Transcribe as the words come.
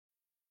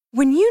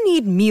When you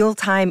need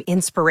mealtime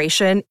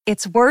inspiration,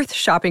 it's worth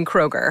shopping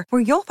Kroger,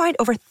 where you'll find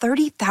over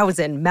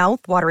 30,000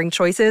 mouth-watering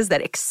choices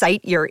that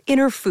excite your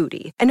inner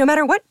foodie. And no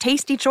matter what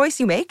tasty choice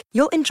you make,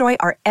 you'll enjoy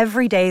our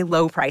everyday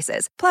low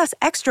prices, plus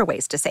extra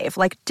ways to save,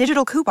 like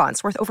digital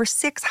coupons worth over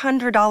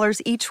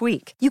 $600 each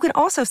week. You can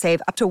also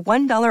save up to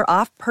 $1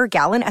 off per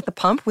gallon at the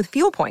pump with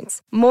fuel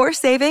points. More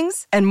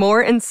savings and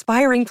more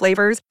inspiring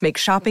flavors make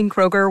shopping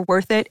Kroger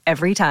worth it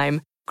every time.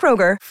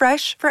 Kroger,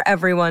 fresh for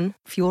everyone.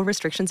 Fuel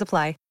restrictions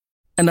apply.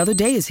 Another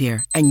day is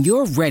here, and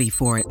you're ready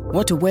for it.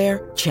 What to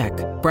wear? Check.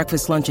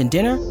 Breakfast, lunch, and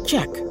dinner?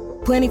 Check.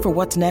 Planning for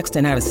what's next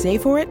and how to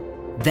save for it?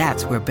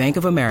 That's where Bank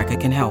of America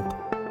can help.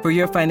 For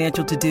your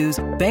financial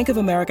to-dos, Bank of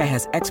America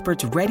has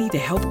experts ready to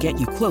help get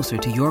you closer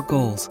to your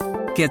goals.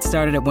 Get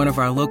started at one of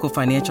our local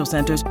financial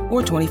centers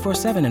or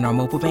 24/7 in our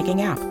mobile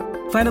banking app.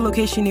 Find a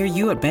location near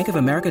you at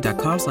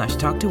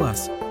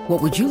bankofamerica.com/talktous.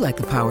 What would you like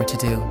the power to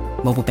do?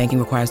 Mobile banking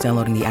requires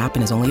downloading the app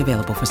and is only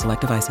available for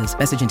select devices.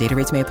 Message and data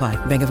rates may apply.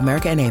 Bank of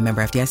America N.A.,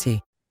 member FDIC.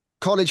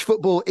 College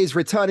football is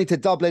returning to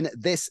Dublin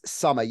this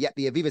summer. Yet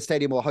the Aviva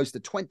Stadium will host the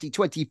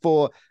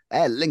 2024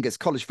 Aer Lingus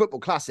College Football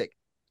Classic.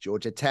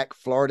 Georgia Tech,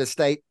 Florida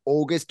State,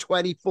 August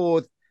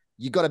 24th.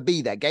 You got to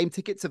be there. Game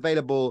tickets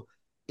available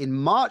in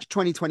March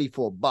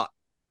 2024. But,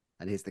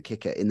 and here's the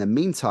kicker, in the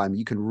meantime,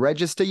 you can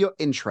register your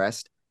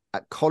interest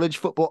at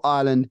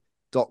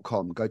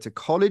collegefootballireland.com. Go to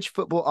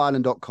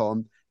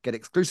collegefootballireland.com, get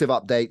exclusive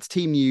updates,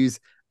 team news,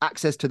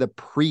 access to the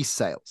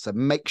pre-sale. So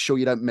make sure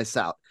you don't miss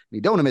out.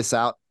 You don't want to miss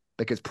out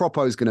because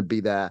Propo's going to be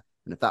there.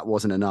 And if that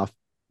wasn't enough,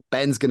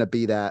 Ben's going to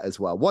be there as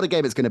well. What a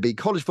game it's going to be.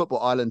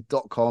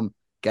 collegefootballireland.com.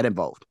 Get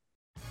involved.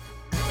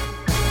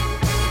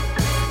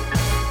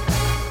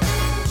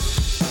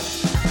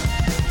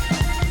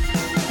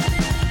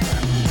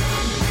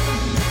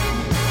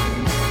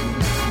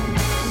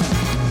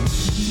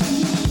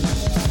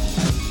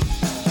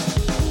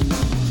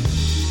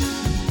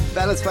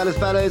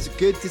 Fellas,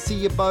 good to see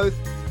you both.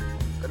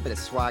 Got a bit of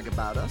swag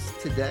about us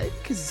today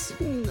because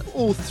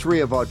all three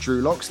of our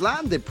Drew locks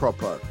landed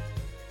proper.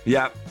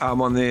 Yeah,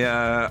 I'm on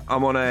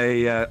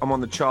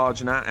the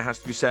charge, and that it has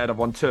to be said. I've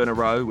won 2 in a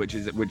row, which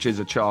is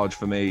a charge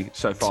for me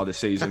so far this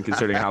season,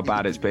 considering how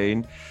bad it's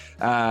been.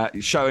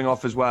 Showing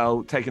off as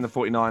well, taking the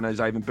 49ers.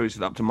 I even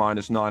boosted up to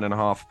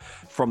 -9.5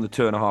 from the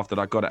 2.5 that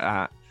I got it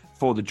at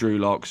for the Drew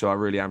lock. So I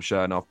really am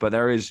showing off. But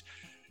there is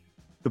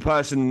the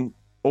person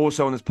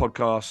also on this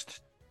podcast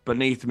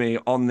beneath me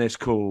on this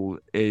call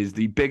is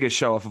the biggest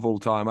show-off of all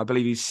time. I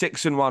believe he's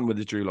 6-1 with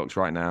his Drew locks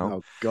right now.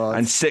 Oh, God.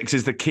 And 6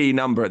 is the key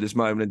number at this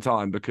moment in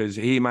time because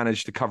he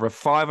managed to cover a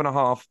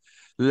 5.5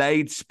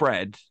 laid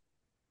spread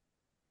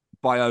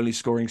by only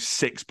scoring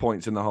 6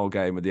 points in the whole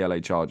game with the LA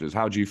Chargers.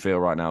 How do you feel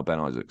right now, Ben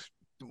Isaacs?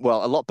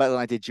 Well, a lot better than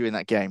I did during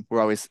that game where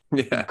I was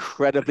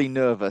incredibly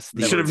nervous.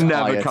 They should have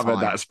never covered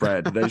that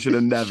spread. They should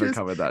have never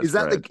covered that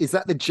spread. Is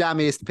that the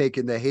jammiest pick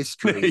in the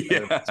history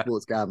of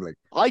sports gambling?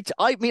 I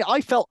mean, I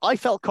felt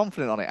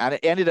confident on it, and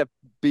it ended up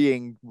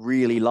being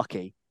really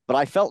lucky. But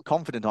I felt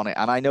confident on it,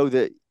 and I know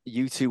that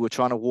you two were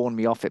trying to warn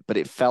me off it, but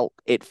it felt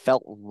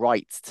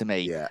right to me.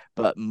 Yeah.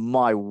 But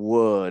my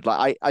word,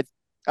 like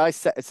I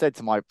said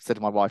to my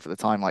wife at the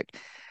time, like,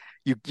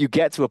 You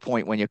get to a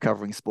point when you're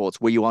covering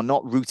sports where you are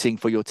not rooting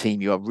for your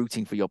team, you are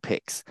rooting for your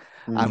picks.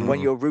 Mm-hmm. And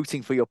when you're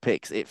rooting for your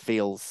picks, it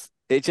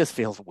just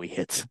feels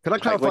weird. Can I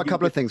clarify a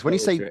couple of things? When you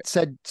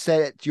said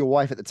to your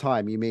wife at the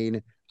time, you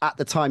mean at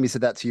the time you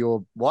said that to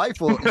your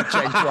wife, or you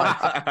changed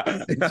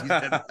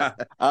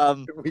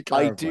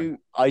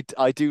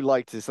I do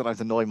like to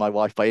sometimes annoy my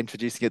wife by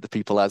introducing it to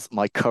people as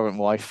my current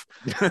wife.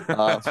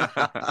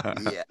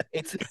 Yeah,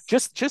 it's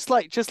just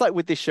like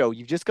with this show,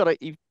 you've just got to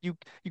you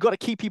got to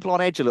keep people on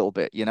edge a little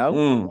bit, you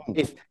know.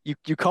 If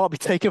you can't be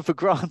taken for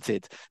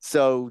granted,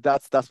 so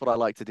that's what I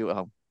like to do at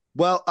home.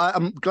 Well,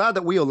 I'm glad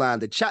that we all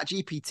landed.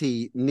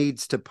 ChatGPT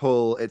needs to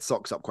pull its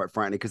socks up, quite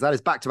frankly, because that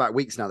is back-to-back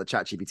weeks now that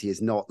ChatGPT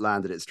has not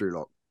landed its Drew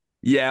lock.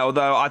 Yeah,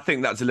 although I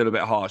think that's a little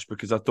bit harsh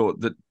because I thought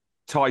that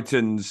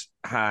Titans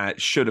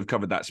should have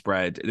covered that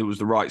spread. It was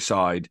the right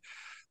side.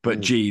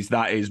 But geez,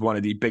 that is one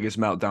of the biggest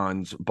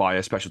meltdowns by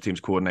a special teams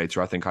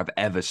coordinator I think I've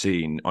ever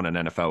seen on an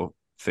NFL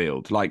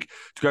field. Like,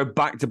 to go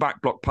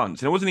back-to-back block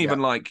punts. And it wasn't even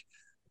like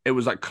it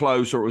was like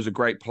close or it was a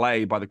great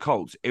play by the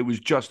Colts. It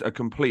was just a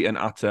complete and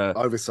utter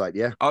oversight.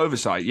 Yeah.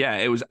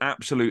 It was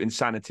absolute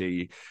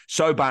insanity.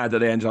 So bad that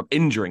they ended up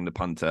injuring the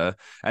punter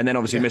and then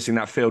obviously missing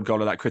that field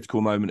goal at that critical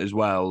moment as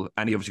well.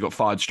 And he obviously got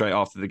fired straight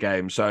after the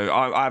game. So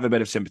I have a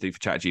bit of sympathy for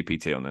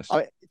ChatGPT on this.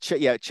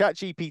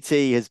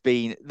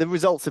 ChatGPT the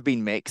results have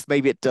been mixed.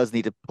 Maybe it does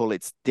need to pull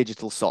its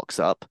digital socks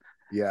up.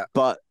 Yeah.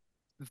 But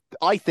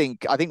I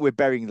think we're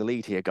burying the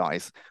lead here,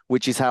 guys,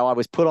 which is how I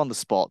was put on the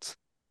spot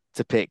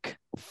to pick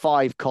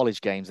 5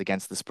 college games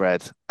against the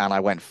spread, and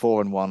I went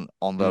 4-1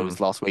 on those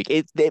last week.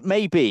 It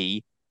may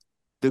be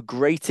the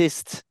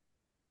greatest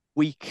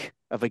week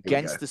of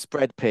against the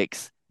spread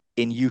picks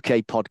in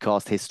UK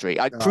podcast history.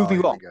 Prove me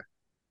wrong.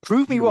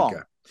 Prove me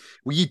wrong.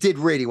 Well, you did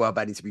really well,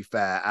 Benny, to be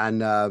fair,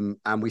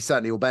 and we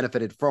certainly all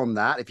benefited from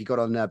that. If you got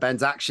on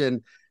Ben's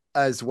action,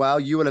 as well.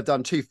 You will have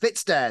done too.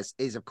 Fitzdares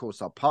is, of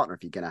course, our partner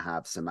if you're going to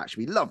have some match.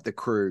 We love the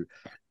crew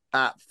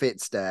at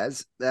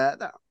Fitzdares. They're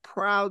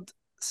proud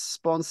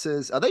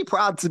sponsors. Are they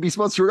proud to be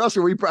sponsoring us,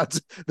 or are we proud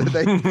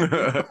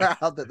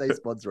that they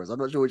sponsor us? I'm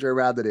not sure which way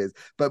around it is.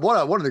 But one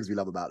of the things we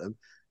love about them,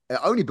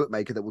 only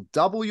bookmaker that will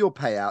double your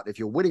payout if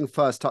your winning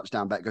first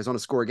touchdown bet goes on to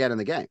score again in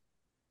the game.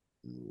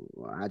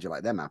 Well, how'd you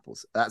like them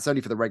apples? That's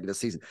only for the regular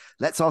season.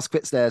 Let's ask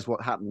Fitzdares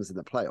what happens in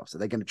the playoffs. Are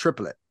they going to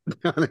triple it?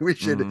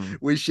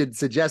 we should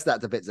suggest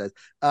that to Fitzdares.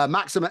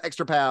 Maximum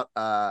extra payout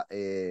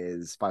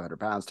is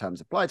 £500.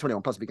 Terms apply.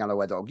 21 plus. Began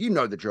aware dog. You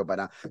know the drill by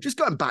now. Just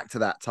going back to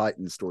that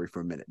Titans story for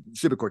a minute,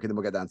 super quick, and then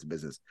we'll get down to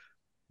business.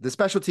 The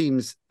special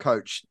teams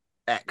coach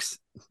X,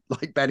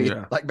 like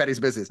Benny's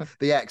business,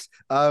 the X,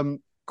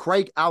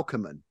 Craig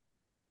Alkerman.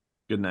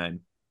 Good name.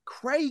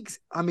 Craig's.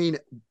 I mean,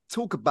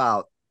 talk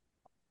about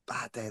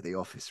bad day at the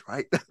office,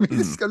 right? I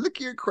mean,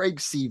 look at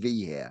Craig's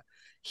CV here.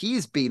 He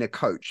has been a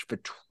coach for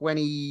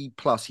 20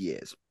 plus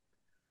years,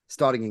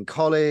 starting in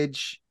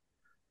college,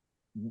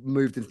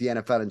 moved into the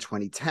NFL in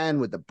 2010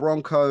 with the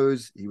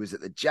Broncos. He was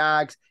at the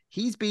Jags.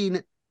 He's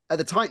been at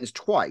the Titans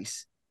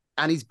twice,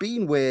 and he's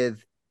been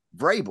with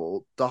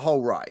Vrabel the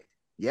whole ride.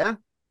 Yeah.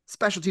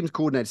 Special teams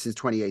coordinator since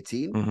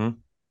 2018.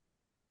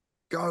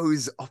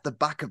 Goes off the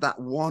back of that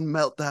one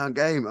meltdown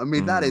game. I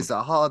mean, that is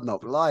a hard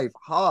knock life.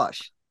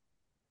 Harsh.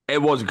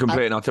 It was a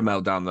complete and utter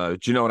meltdown, though.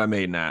 Do you know what I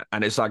mean, Nat?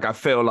 And it's like, I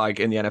feel like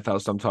in the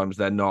NFL, sometimes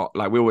they're not,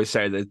 like we always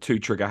say, they're too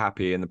trigger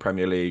happy in the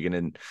Premier League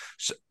and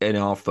in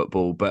our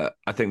football. But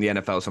I think the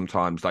NFL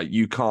sometimes, like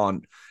you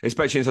can't,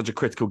 especially in such a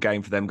critical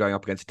game for them going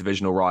up against a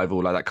divisional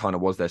rival, like that kind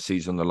of was their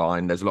season on the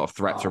line. There's a lot of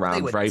threats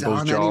around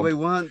Vrabel's job. Anyway,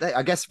 weren't they?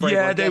 I guess Vrabel.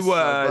 Yeah, they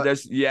were.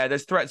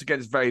 There's threats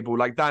against Vrabel.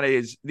 Like that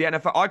is the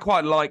NFL. I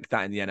quite like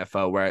that in the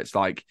NFL where it's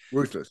like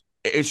ruthless.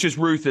 It's just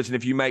ruthless. And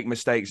if you make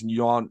mistakes and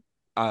you aren't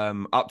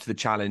up to the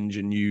challenge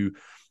and you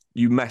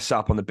mess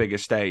up on the bigger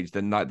stage,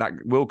 then that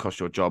will cost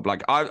your job.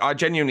 Like I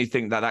genuinely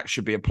think that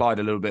should be applied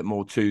a little bit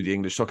more to the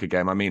English soccer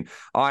game. I mean,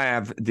 I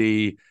have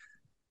the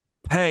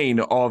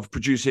pain of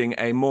producing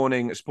a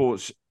morning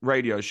sports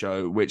radio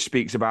show which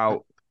speaks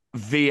about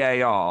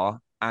VAR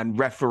and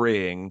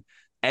refereeing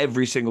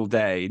every single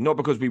day, not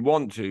because we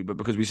want to, but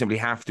because we simply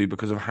have to,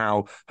 because of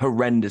how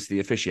horrendous the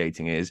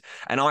officiating is.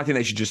 And I think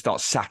they should just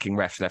start sacking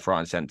refs left, right,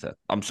 and centre.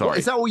 I'm sorry. Well,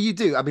 is that all you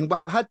do? I mean,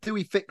 how do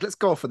we fix? Let's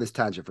go off on this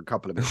tangent for a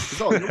couple of minutes.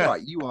 You're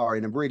right. You are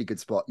in a really good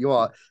spot. You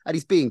are, and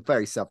he's being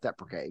very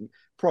self-deprecating.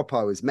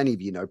 Propo, as many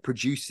of you know,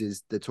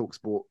 produces the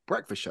TalkSport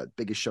breakfast show,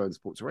 biggest show in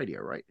sports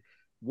radio, right?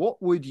 What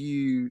would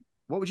you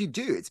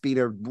do? It's been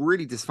a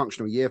really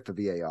dysfunctional year for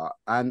VAR,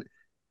 and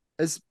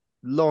as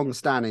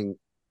long-standing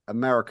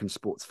American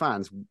sports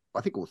fans,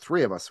 I think all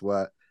three of us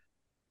were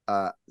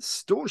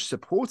staunch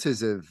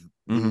supporters of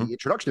the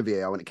introduction of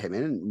VAR when it came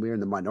in, and we were in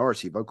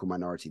the vocal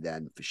minority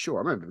then for sure.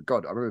 I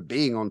remember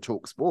being on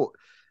TalkSport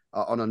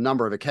on a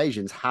number of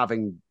occasions,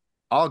 having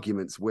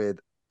arguments with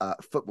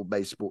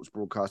football-based sports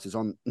broadcasters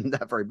on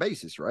that very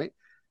basis, right?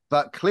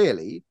 But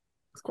clearly,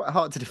 it's quite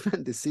hard to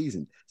defend this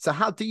season. So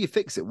how do you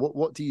fix it?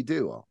 What do you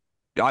do?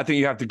 I think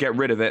you have to get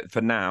rid of it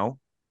for now.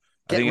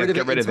 I think you have to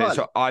get rid of it.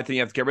 So I think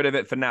you have to get rid of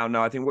it for now.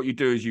 No, I think what you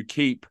do is you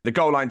keep the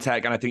goal line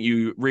tech, and I think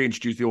you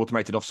reintroduce the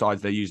automated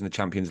offsides they're using in the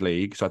Champions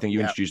League. So I think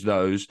you introduce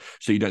those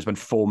so you don't spend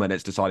 4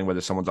 minutes deciding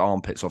whether someone's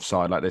armpit's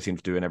offside like they seem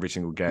to do in every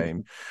single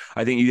game.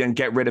 I think you then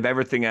get rid of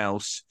everything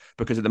else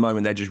because at the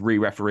moment they're just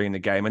re-refereeing the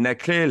game. And they're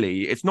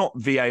clearly, it's not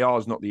VAR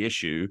is not the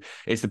issue,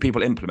 it's the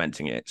people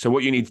implementing it. So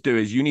what you need to do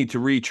is you need to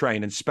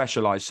retrain and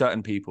specialize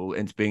certain people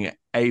into being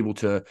able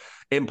to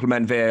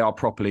implement VAR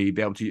properly,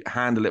 be able to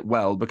handle it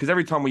well. Because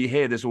every time we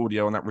hear this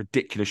audio on that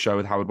ridiculous show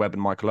with Howard Webb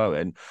and Michael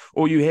Owen,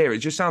 all you hear, it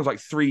just sounds like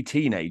three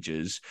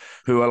teenagers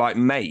who are like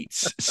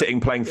mates sitting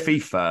playing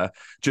FIFA,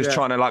 just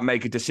trying to like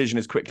make a decision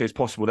as quickly as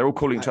possible. They're all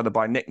calling each other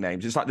by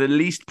nicknames. It's like the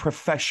least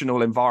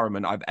professional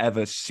environment I've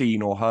ever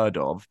seen or heard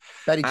of.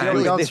 Benny, do you know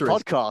what the answer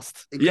is?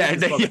 Podcast. Yeah,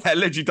 it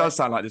literally does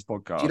sound like this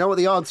podcast. Do you know what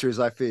the answer is,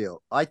 I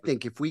feel? I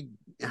think if we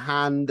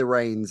hand the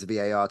reins of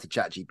VAR to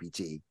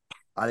ChatGPT,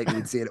 I think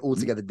we'd see an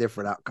altogether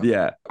different outcome.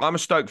 Yeah, I'm a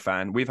Stoke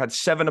fan. We've had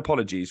 7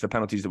 apologies for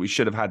penalties that we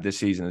should have had this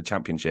season in the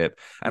Championship,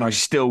 and I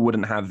still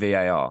wouldn't have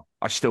VAR.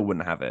 I still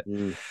wouldn't have it.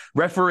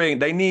 Refereeing,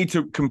 they need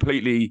to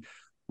completely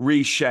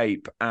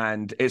reshape,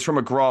 and it's from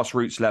a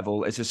grassroots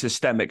level. It's a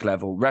systemic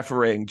level.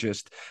 Refereeing,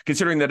 just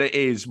considering that it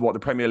is what the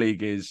Premier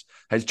League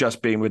has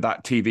just been with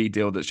that TV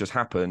deal that's just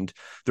happened,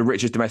 the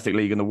richest domestic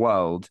league in the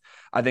world.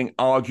 I think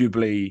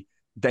arguably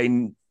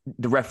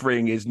the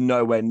refereeing is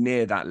nowhere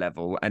near that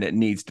level, and it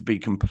needs to be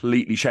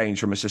completely changed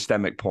from a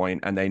systemic point,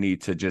 and they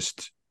need to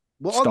just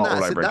start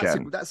all over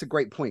again. That's a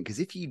great point,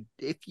 because if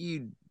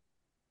you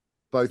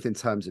both in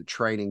terms of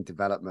training,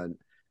 development,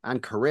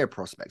 and career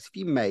prospects, if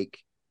you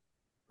make,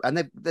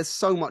 and there's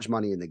so much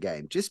money in the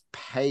game, just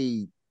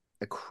pay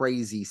a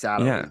crazy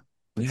salary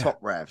for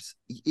top refs,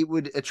 it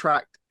would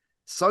attract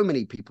so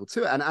many people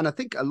to it. And I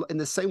think in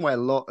the same way, a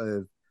lot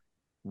of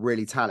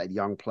really talented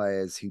young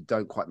players who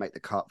don't quite make the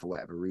cut for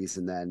whatever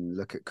reason then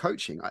look at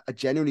coaching. I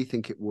genuinely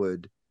think it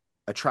would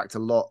attract a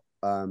lot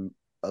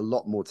a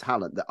lot more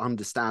talent that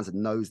understands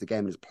and knows the game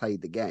and has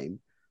played the game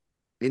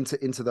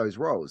into those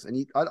roles.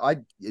 And I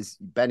is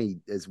Benny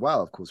as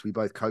well. Of course, we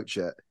both coach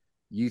at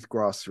youth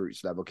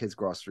grassroots level, kids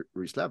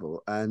grassroots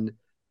level, and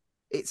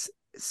it's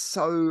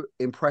so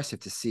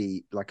impressive to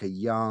see like a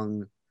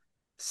young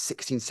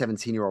 16,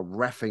 17-year-old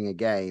reffing a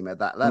game at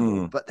that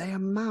level. But they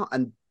amount,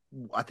 and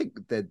I think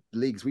the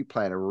leagues we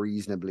play in are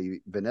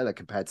reasonably vanilla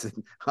compared to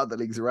other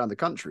leagues around the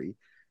country.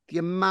 The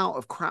amount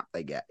of crap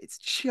they get, it's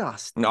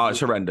just it's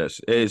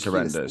horrendous. It is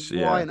horrendous.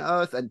 Why on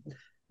earth? And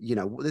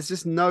there's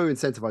just no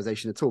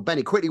incentivization at all.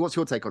 Benny, quickly, what's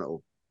your take on it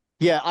all?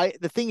 Yeah,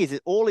 the thing is,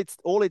 all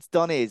it's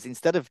done is,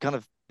 instead of kind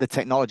of the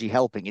technology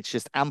helping, it's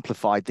just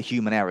amplified the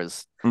human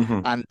errors.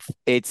 And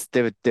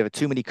there are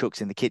too many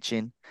cooks in the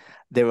kitchen.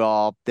 There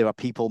are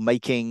people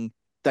making,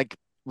 like,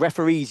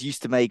 referees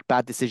used to make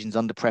bad decisions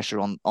under pressure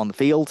on the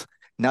field.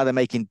 Now they're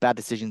making bad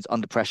decisions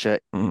under pressure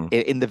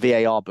in the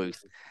VAR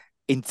booth.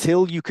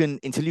 Until you can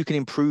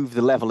improve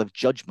the level of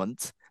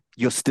judgment,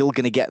 you're still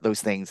going to get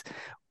those things.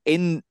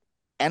 In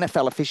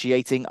NFL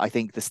officiating, I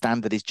think the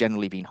standard has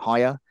generally been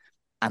higher,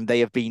 and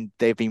they've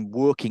been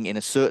working in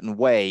a certain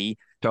way.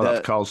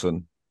 That's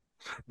Carlson.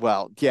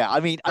 Well, yeah, I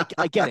mean,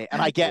 I get it,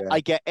 and I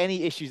get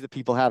any issues that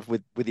people have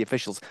with the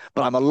officials,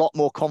 but I'm a lot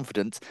more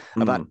confident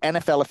about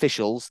NFL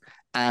officials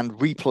and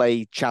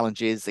replay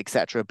challenges,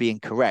 etc., being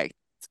correct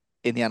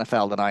in the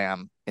NFL than I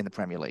am in the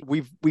Premier League.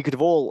 We could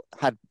have all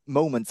had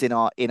moments in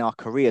our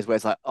careers where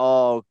it's like,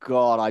 oh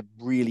God, I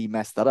really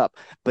messed that up,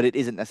 but it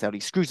isn't necessarily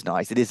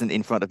scrutinized. It isn't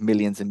in front of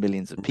millions and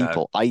millions of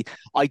people. No.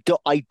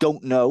 I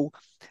don't know,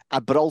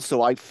 but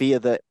also I fear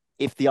that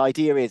if the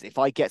idea is, if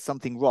I get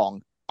something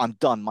wrong, I'm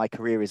done, my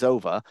career is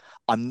over,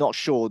 I'm not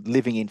sure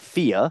living in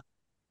fear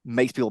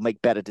makes people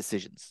make better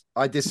decisions.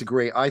 I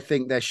disagree. I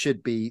think there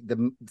should be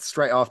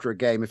straight after a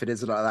game, if it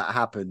isn't like that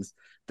happens,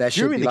 there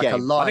should be like a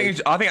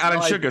live. I think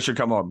Alan Sugar should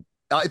come on.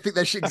 I think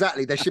there should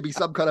there should be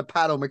some kind of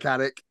panel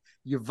mechanic.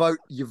 You vote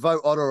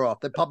on or off,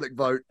 the public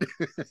vote,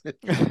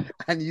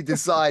 and you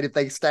decide if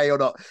they stay or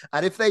not.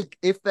 And if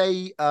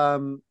they are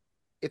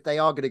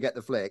going to get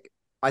the flick,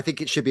 I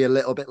think it should be a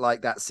little bit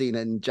like that scene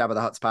in Jabba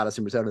the Hutt's palace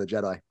in Return of the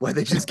Jedi, where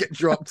they just get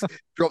dropped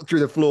through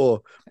the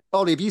floor.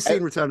 Ollie, have you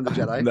seen Return of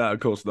the Jedi? No, of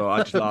course not. I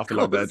just laughed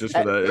along there just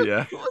for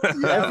the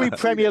Every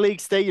Premier League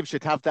stadium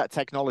should have that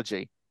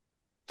technology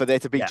for there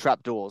to be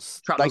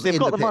trapdoors. Like they've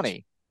got the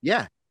money.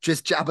 Yeah,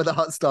 just Jabba the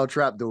Hutt style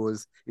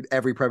trapdoors in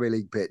every Premier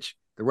League pitch.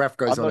 The ref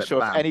goes on it. I'm not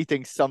sure if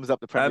anything sums up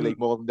the Premier League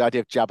more than the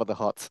idea of Jabba the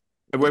Hutt.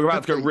 We're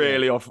about to go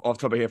really off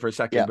topic here for a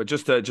second, but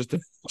just to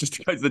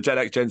go to the Gen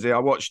X Gen Z, I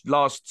watched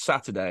last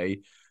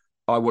Saturday.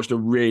 I watched a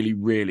really,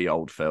 really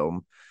old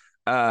film,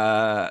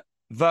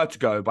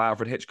 Vertigo by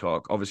Alfred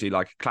Hitchcock. Obviously,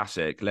 like a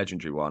classic,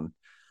 legendary one.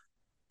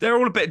 They're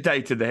all a bit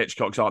dated, the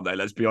Hitchcocks, aren't they?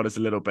 Let's be honest,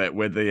 a little bit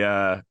with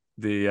the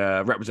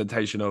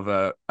representation of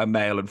a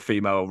male and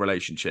female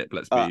relationship.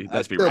 Let's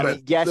be real.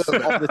 Yes,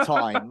 of the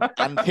time,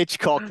 and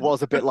Hitchcock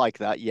was a bit like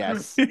that.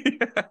 Yes. Wait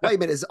a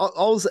minute, is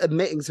Oz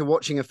admitting to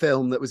watching a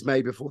film that was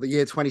made before the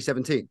year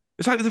 2017?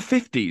 It's like the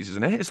 50s,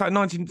 isn't it? It's like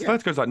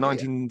Vertigo's like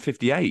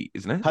 1958,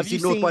 isn't it? Have you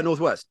seen North by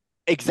Northwest?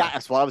 Exactly,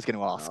 that's what I was going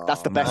to ask.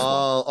 That's the best one.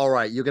 All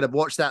right, you're going to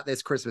watch that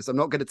this Christmas. I'm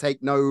not going to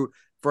take no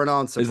for an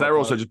answer. Is there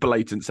also just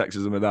blatant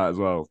sexism in that as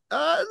well?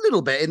 A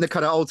little bit in the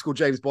kind of old school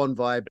James Bond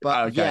vibe,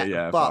 but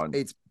fine.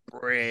 It's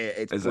brilliant.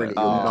 It's brilliant.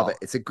 You'll love it.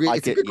 It's a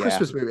good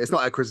Christmas movie. It's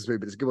not a Christmas movie,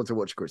 but it's a good one to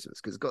watch at Christmas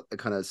because it's got the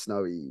kind of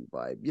snowy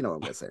vibe. You know what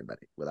I'm going to say,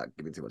 Betty, without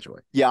giving too much away.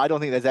 Yeah, I don't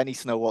think there's any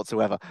snow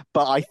whatsoever,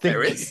 but I think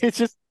there is. It's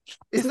just.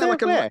 Isn't there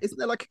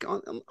like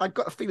I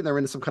got a feeling they're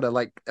in some kind of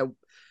like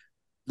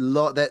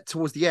that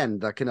towards the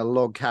end, like in a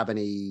log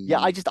cabiny. Yeah,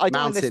 I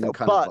don't know,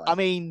 but I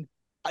mean,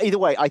 either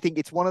way, I think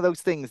it's one of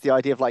those things. The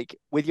idea of like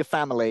with your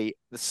family,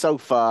 the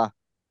sofa,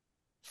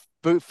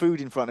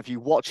 food in front of you,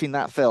 watching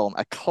that film,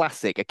 a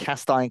classic, a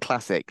cast iron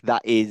classic.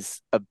 That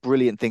is a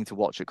brilliant thing to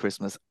watch at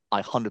Christmas.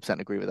 I 100%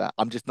 agree with that.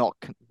 I'm just not.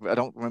 I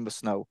don't remember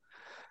snow,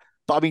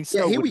 but I mean,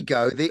 snow. Yeah, here we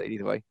go.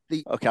 Either way.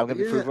 Okay, I'm going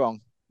to be proved wrong.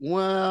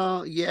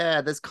 Well,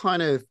 yeah, there's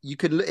kind of you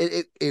could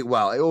it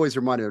always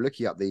reminded me of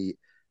looking up the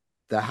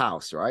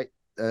house, right?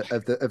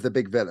 Of the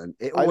big villain.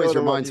 It always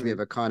reminds me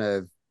of a kind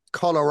of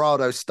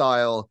Colorado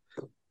style.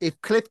 If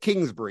Cliff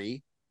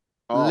Kingsbury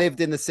lived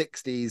in the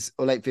 60s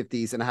or late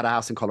 50s and had a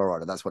house in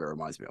Colorado, that's what it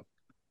reminds me of.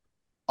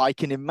 I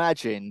can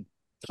imagine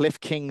Cliff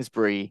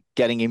Kingsbury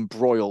getting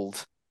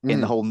embroiled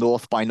in the whole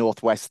North by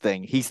Northwest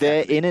thing. He's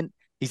there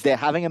he's there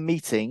having a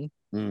meeting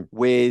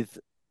with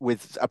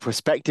a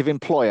prospective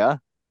employer,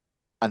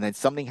 and then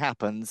something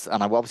happens,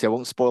 and I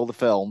won't spoil the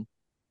film,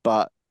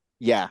 but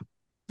yeah,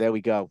 there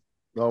we go.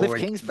 Cliff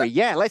Kingsbury,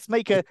 let's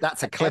make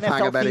that's a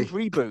cliffhanger, Betty.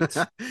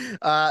 Reboot.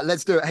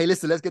 Let's do it. Hey,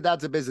 listen, let's get down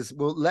to business.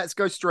 Well, let's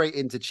go straight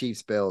into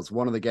Chiefs Bills,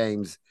 one of the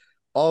games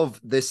of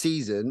the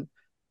season.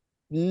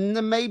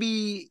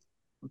 Maybe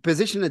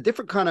position a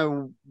different kind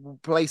of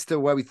place to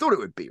where we thought it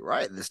would be,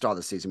 right? At the start of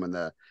the season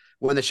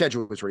when the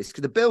schedule was released.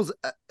 Because the Bills,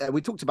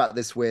 we talked about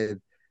this with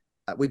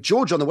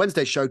George on the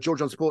Wednesday show,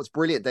 George on Sports,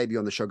 brilliant debut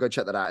on the show. Go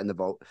check that out in the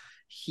vault.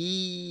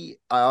 I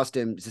asked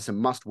him, is this a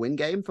must-win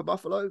game for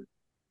Buffalo?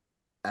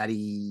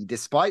 And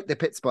despite the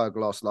Pittsburgh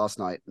loss last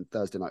night in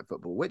Thursday Night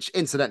Football, which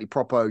incidentally,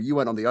 Propo, you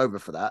went on the over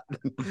for that,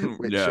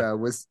 which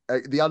was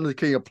the Under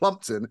King of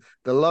Plumpton,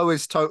 the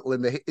lowest total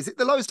is it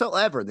the lowest total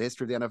ever in the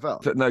history of the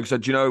NFL? No, so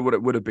do you know what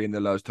it would have been? The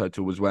lowest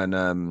total was when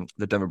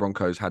the Denver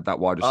Broncos had that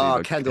wide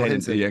receiver, Kendall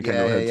Hinton.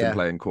 Kendall Hinton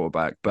playing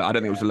quarterback. But I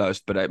don't think it was the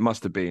lowest, but it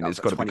must have been.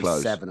 It's got to be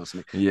close. 27 or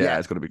something. Yeah,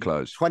 it's got to be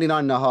close.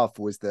 29.5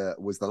 was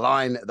the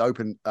line, the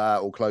open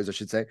or close, I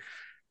should say.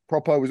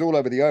 Propo was all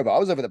over the over. I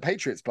was over the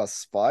Patriots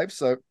 +5,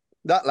 so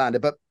that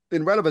landed. But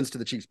in relevance to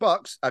the Chiefs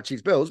Bills,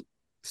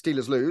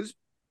 Steelers lose,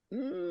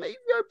 maybe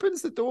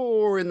opens the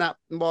door in that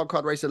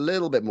wildcard race a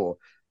little bit more.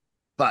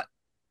 But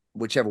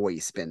whichever way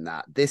you spin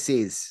that, this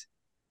is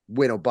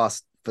win or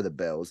bust for the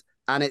Bills.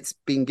 And it's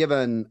been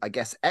given, I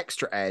guess,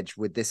 extra edge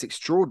with this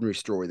extraordinary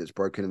story that's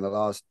broken in the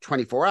last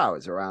 24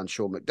 hours around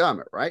Sean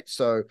McDermott, right?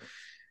 So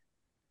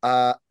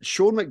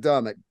Sean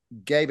McDermott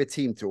gave a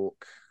team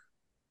talk,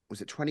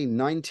 was it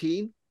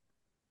 2019?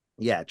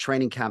 Yeah,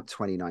 training camp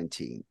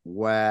 2019,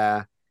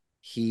 where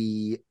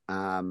he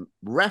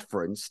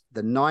referenced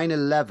the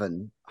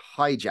 9/11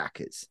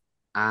 hijackers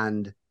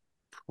and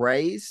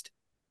praised,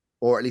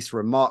 or at least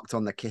remarked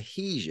on the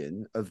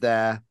cohesion of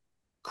their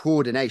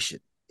coordination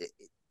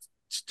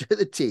to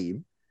the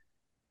team,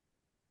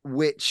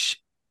 which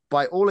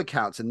by all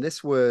accounts, and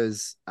this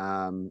was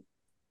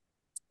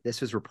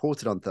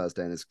reported on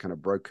Thursday and is kind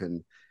of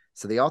broken.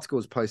 So the article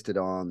was posted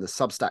on the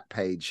Substack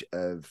page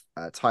of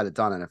Tyler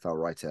Dunn, NFL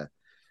writer.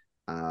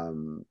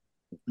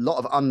 Lot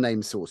of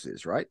unnamed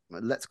sources, right?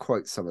 Let's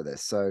quote some of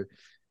this. So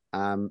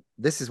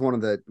this is one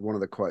of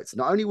the quotes.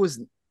 Not only was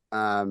this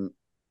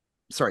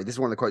is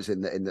one of the quotes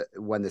in the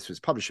when this was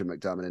published from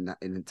McDermott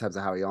in terms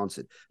of how he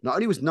answered. Not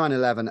only was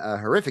 9/11 a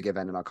horrific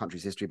event in our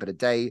country's history, but a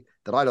day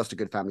that I lost a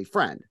good family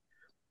friend.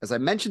 As I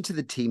mentioned to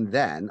the team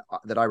then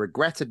that I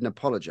regretted and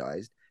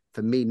apologized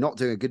for me not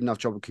doing a good enough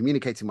job of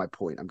communicating my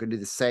point. I'm going to do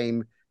the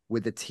same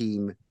with the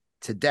team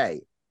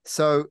today.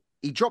 So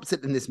he drops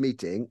it in this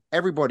meeting.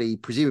 Everybody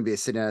presumably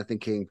is sitting there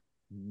thinking,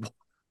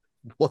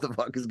 what the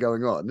fuck is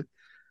going on?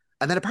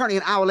 And then apparently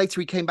an hour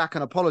later, he came back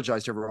and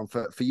apologized to everyone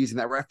for using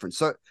that reference.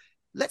 So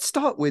let's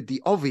start with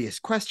the obvious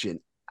question.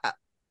 At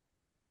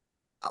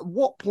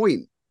what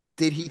point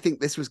did he think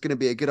this was going to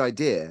be a good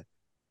idea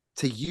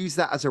to use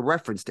that as a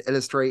reference to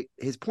illustrate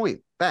his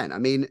point? Ben, I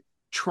mean,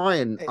 try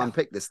and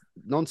unpick this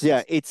nonsense.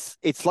 Yeah,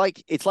 it's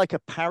like a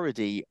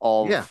parody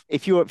of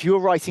if you were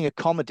writing a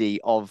comedy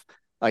of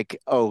like,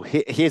 oh,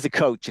 here's a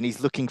coach and he's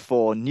looking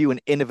for new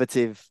and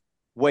innovative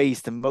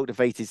ways to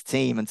motivate his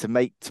team and to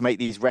make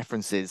these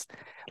references.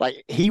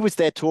 Like he was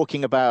there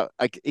talking about,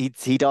 like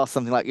he'd ask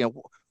something like,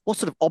 what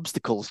sort of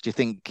obstacles do you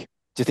think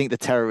the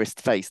terrorists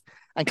faced?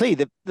 And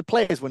clearly the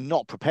players were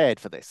not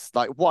prepared for this.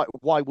 Like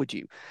why would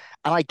you?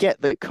 And I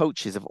get that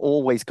coaches have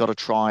always got to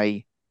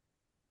try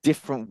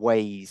different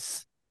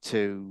ways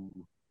to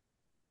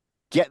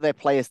get their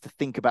players to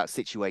think about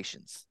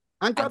situations.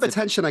 And grab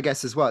attention, I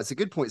guess, as well. It's a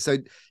good point. So,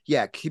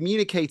 yeah,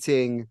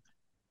 communicating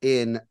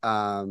in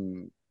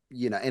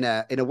in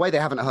a way they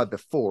haven't heard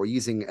before,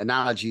 using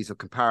analogies or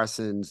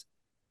comparisons,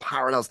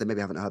 parallels they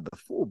maybe haven't heard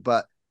before,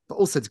 but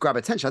also to grab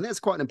attention. I think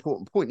that's quite an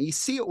important point. You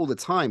see it all the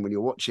time when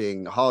you're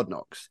watching Hard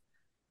Knocks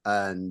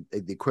and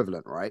the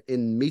equivalent, right?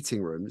 In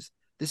meeting rooms,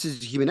 this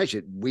is human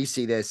nature. We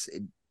see this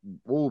in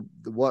all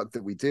the work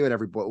that we do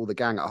and all the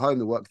gang at home,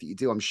 the work that you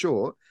do, I'm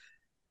sure.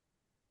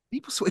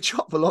 People switch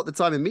off a lot of the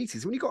time in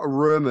meetings. When you've got a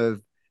room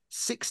of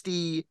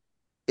 60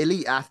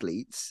 elite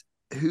athletes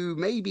who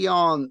maybe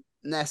aren't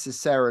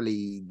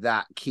necessarily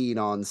that keen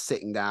on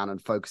sitting down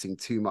and focusing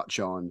too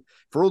much on,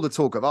 for all the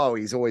talk of, oh,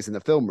 he's always in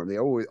the film room.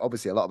 They're always,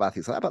 obviously a lot of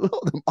athletes like that, but a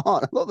lot of them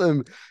aren't. A lot of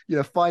them,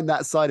 find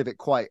that side of it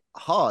quite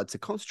hard to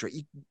concentrate.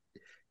 You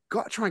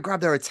got to try and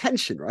grab their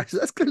attention, right? So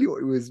that's clearly what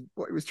he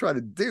was trying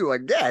to do, I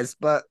guess.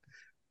 But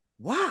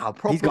wow,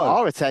 he's got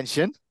our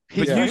attention.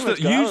 Use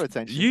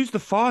the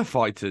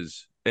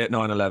firefighters at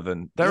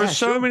 9/11. There are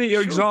so many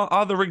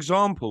other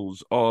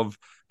examples of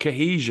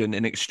cohesion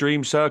in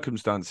extreme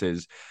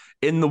circumstances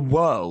in the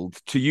world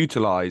to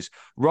utilize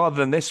rather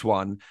than this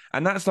one.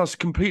 And that's us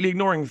completely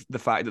ignoring the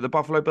fact that the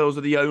Buffalo Bills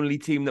are the only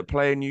team that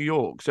play in New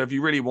York. So if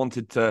you really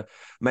wanted to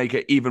make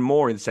it even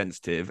more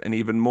insensitive and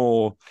even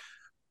more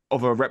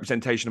of a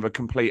representation of a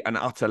complete and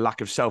utter lack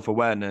of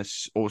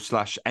self-awareness or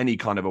 / any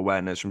kind of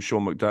awareness from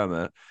Sean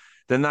McDermott,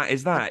 then that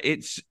is that.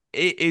 It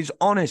is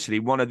honestly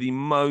one of the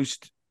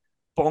most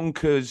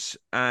bonkers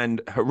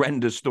and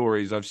horrendous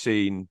stories I've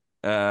seen.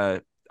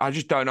 I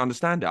just don't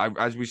understand it.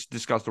 As we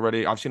discussed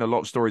already, I've seen a lot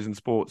of stories in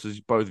sports, as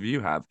both of you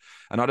have,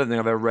 and I don't think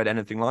I've ever read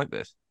anything like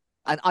this.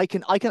 And I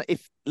can,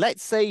 if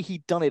let's say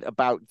he'd done it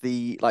about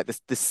the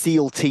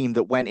SEAL team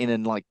that went in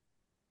and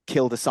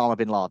killed Osama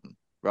bin Laden,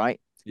 right?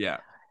 Yeah.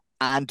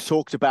 And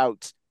talked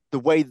about the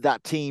way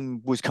that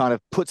team was kind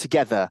of put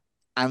together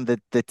and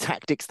the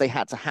tactics they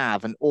had to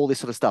have and all this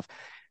sort of stuff.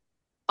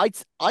 I'd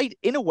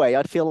in a way,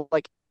 I'd feel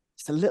like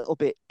it's a little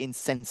bit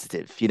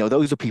insensitive.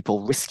 Those are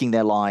people risking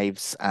their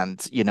lives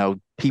and,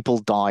 people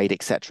died,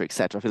 et cetera, et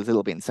cetera. I feel a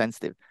little bit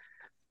insensitive.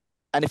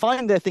 And if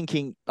I'm there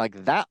thinking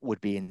like that would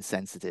be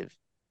insensitive,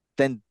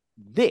 then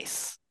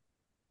this,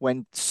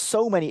 when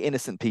so many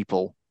innocent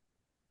people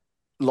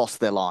lost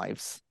their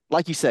lives,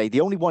 like you say,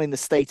 the only one in the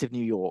state of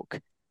New York,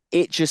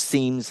 it just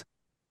seems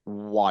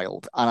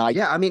wild. And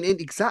yeah, I mean,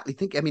 exactly.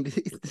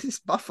 This is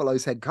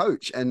Buffalo's head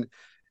coach, and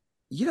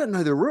you don't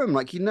know the room.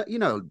 Like, you know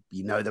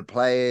the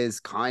players,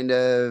 kind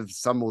of,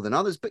 some more than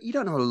others, but you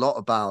don't know a lot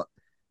about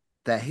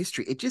their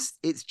history.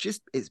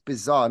 It's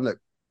bizarre. And look,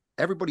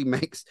 everybody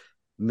makes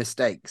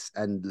mistakes,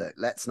 and look,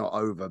 let's not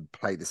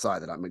overplay the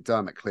side that like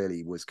McDermott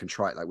clearly was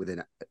contrite, like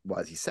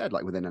as he said,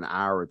 like within an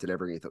hour of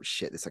delivering, he thought,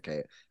 shit, this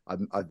okay, I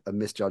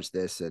misjudged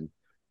this, and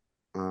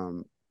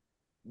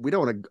we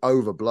don't want to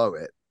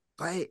overblow it,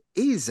 but it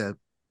is a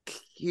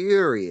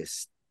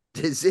curious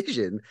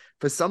decision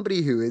for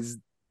somebody who is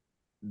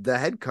the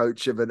head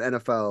coach of an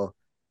NFL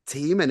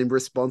team and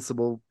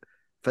responsible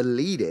for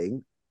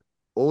leading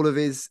all of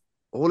his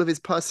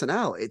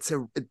personnel. It's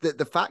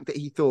the fact that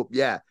he thought,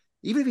 yeah,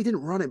 even if he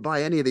didn't run it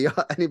by any of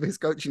his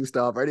coaching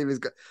staff or any of his,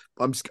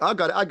 I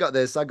got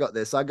this. I got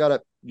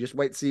to just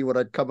wait to see what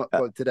I'd come up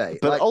with today.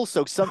 But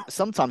also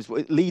sometimes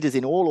leaders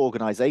in all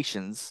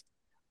organizations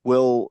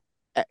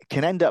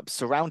can end up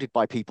surrounded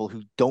by people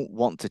who don't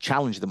want to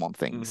challenge them on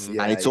things. Mm-hmm.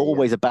 And it's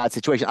always a bad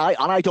situation.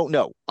 I don't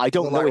know. I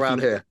don't know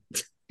around here.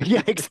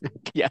 Yeah,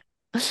 exactly. Yeah.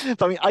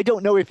 But I mean, I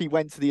don't know if he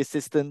went to the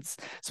assistants,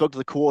 spoke to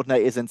the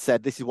coordinators and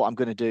said, this is what I'm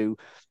going to do.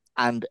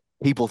 And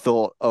people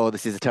thought, oh,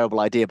 this is a terrible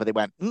idea. But they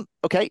went,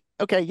 okay,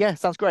 yeah,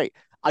 sounds great.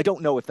 I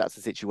don't know if that's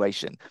the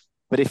situation.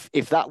 But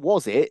if that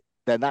was it,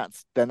 then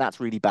that's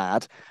really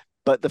bad.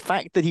 But the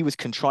fact that he was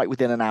contrite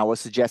within an hour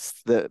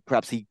suggests that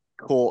perhaps he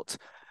caught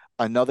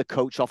another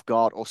coach off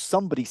guard, or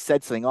somebody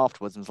said something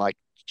afterwards and was like,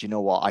 do you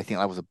know what? I think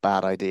that was a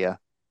bad idea.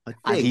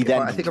 I think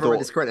if I read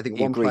this correct, I think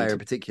one player in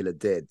particular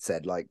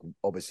said, like,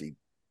 obviously,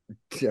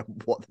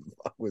 what the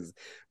fuck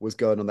was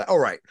going on there. All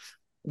right.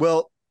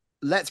 Well,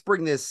 let's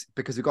bring this,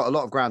 because we've got a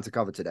lot of ground to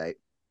cover today.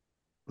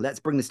 Let's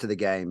bring this to the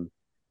game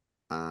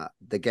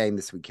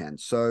this weekend.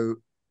 So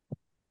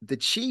the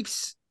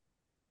Chiefs,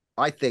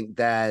 I think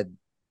their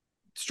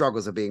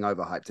struggles are being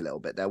overhyped a little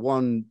bit. They're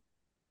one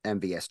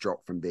MVS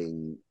drop from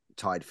being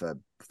tied for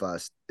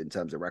first in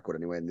terms of record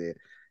anyway in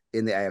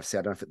the AFC.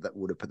 I don't know if that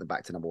would have put them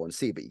back to number 1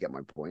 seed, but you get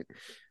my point.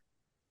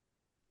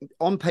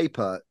 On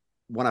paper,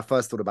 when I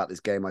first thought about this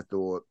game, I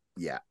thought,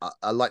 yeah,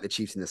 I like the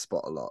Chiefs in this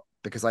spot a lot,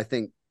 because I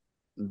think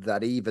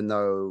that even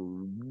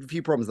though a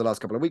few problems the last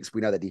couple of weeks,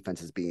 we know their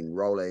defense has been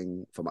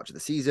rolling for much of the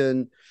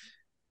season,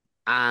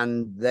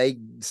 and they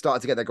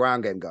started to get their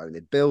ground game going.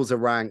 The Bills are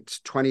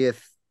ranked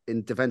 20th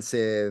in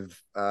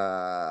defensive,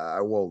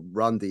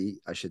 run D,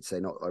 I should say,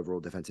 not overall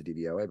defensive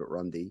DVOA, but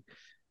run D.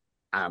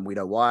 And we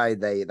know why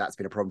that's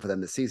been a problem for them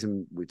this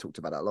season. We talked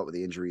about that a lot with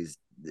the injuries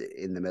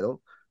in the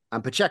middle.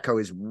 And Pacheco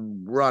is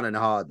running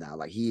hard now.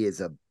 Like, he is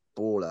a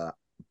baller,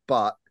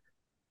 but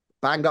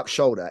banged up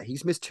shoulder.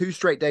 He's missed 2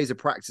 straight days of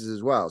practice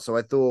as well. So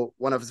I thought,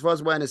 as far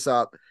as weighing this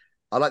up,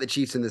 I like the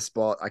Chiefs in this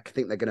spot. I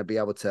think they're going to be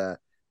able to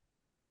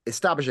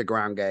establish a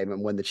ground game.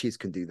 And when the Chiefs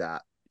can do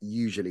that,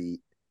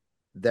 usually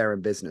they're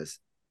in business.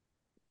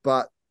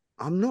 But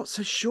I'm not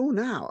so sure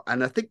now.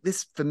 And I think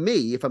this, for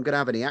me, if I'm going to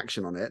have any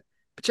action on it,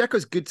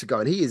 Pacheco's good to go.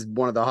 And he is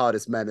one of the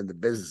hardest men in the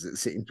business, it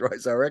seems, right?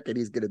 So I reckon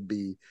he's going to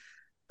be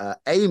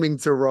aiming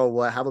to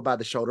roll, however bad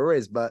the shoulder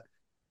is. But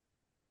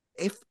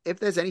if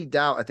there's any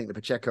doubt, I think that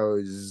Pacheco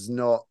is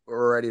not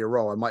ready to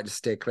roll. I might just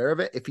steer clear of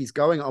it. If he's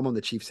going, I'm on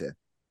the Chiefs here.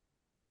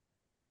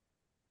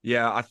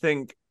 Yeah, I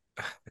think,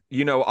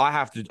 I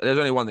have to. There's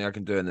only one thing I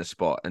can do in this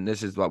spot, and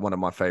this is like one of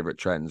my favorite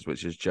trends,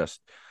 which is just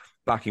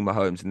backing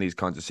Mahomes in these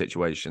kinds of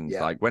situations.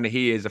 Yeah. Like when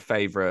he is a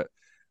favorite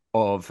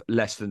of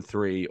less than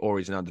 3 or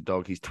he's an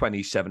underdog, he's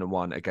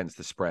 27-1 against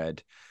the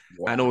spread.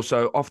 Wow. And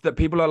also off that,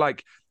 people are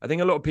like, I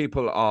think a lot of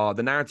people are,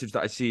 the narratives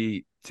that I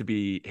see to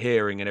be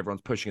hearing and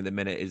everyone's pushing at the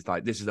minute is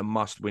like, this is a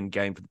must-win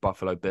game for the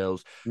Buffalo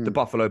Bills. The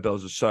Buffalo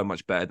Bills are so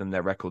much better than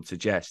their record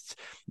suggests.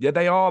 Yeah,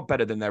 they are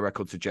better than their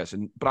record suggests,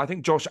 but I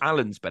think Josh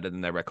Allen's better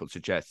than their record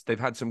suggests. They've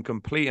had some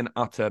complete and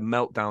utter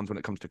meltdowns when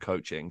it comes to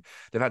coaching.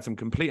 They've had some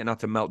complete and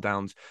utter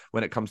meltdowns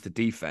when it comes to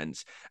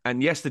defense.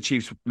 And yes, the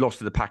Chiefs lost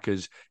to the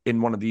Packers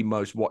in one of the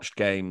most watched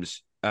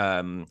games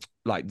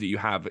like that you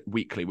have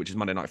weekly, which is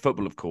Monday Night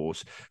Football, of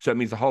course. So it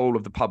means the whole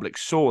of the public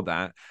saw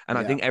that. And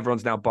I think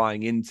everyone's now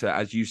buying into,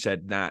 as you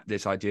said, Nat,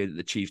 this idea that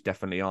the Chiefs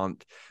definitely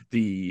aren't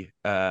the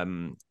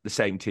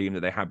same team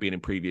that they have been in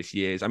previous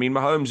years. I mean,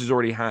 Mahomes has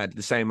already had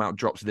the same amount of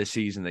drops this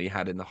season that he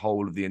had in the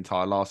whole of the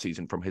entire last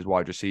season from his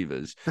wide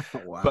receivers.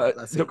 Wow, but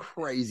that's a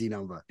crazy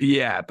number.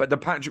 Yeah, but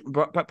Patrick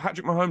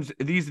Mahomes,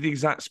 these are the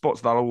exact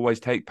spots that I'll always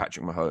take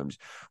Patrick Mahomes.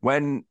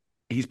 When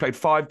he's played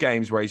 5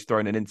 games where he's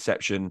thrown an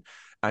interception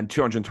and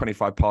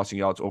 225 passing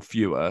yards or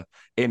fewer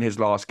in his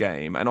last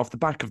game. And off the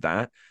back of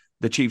that,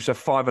 The Chiefs are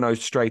 5-0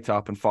 straight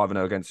up and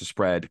 5-0 against the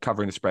spread,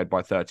 covering the spread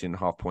by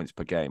 13.5 points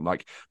per game.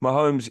 Like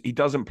Mahomes, he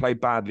doesn't play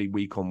badly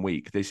week on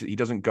week. He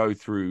doesn't go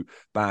through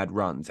bad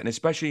runs. And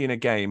especially in a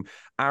game,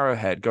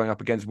 Arrowhead, going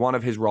up against one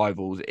of his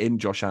rivals in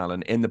Josh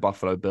Allen, in the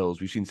Buffalo Bills.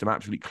 We've seen some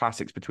absolute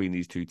classics between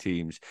these two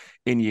teams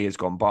in years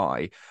gone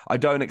by. I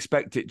don't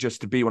expect it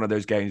just to be one of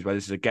those games where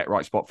this is a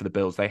get-right spot for the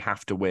Bills. They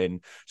have to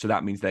win. So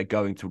that means they're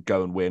going to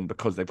go and win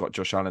because they've got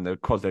Josh Allen,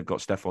 because they've got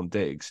Stephon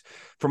Diggs.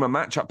 From a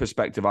matchup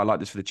perspective, I like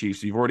this for the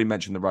Chiefs. You've already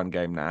mentioned the run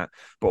game, Nat,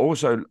 but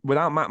also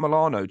without Matt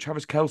Milano,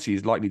 Travis Kelce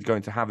is likely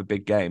going to have a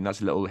big game.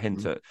 That's a little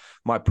hint at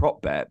my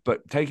prop bet.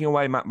 But taking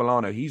away Matt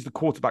Milano, he's the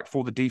quarterback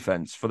for the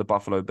defense for the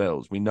Buffalo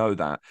Bills. We know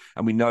that.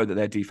 And we know that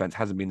their defense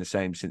hasn't been the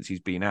same since he's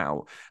been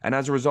out. And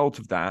as a result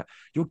of that,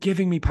 you're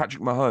giving me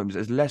Patrick Mahomes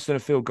as less than a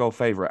field goal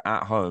favorite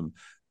at home.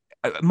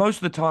 Most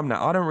of the time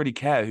now, I don't really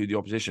care who the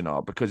opposition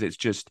are, because it's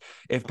just,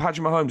 if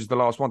Patrick Mahomes is the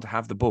last one to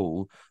have the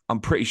ball, I'm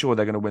pretty sure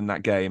they're going to win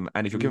that game.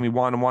 And if you're giving me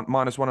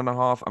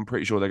 -1.5, I'm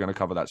pretty sure they're going to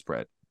cover that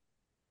spread.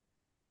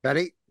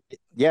 Benny?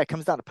 Yeah, it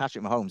comes down to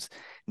Patrick Mahomes.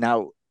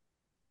 Now,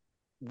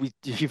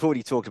 you've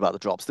already talked about the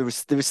drops. The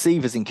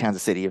receivers in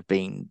Kansas City have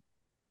been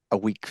a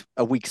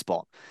weak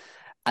spot,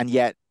 and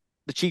yet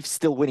the Chiefs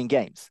still winning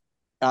games.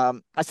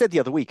 I said the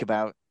other week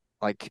about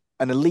like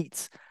an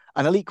elite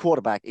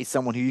quarterback is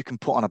someone who you can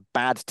put on a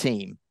bad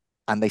team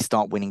and they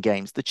start winning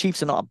games. The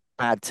Chiefs are not a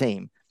bad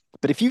team,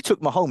 but if you took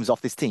Mahomes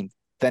off this team,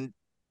 then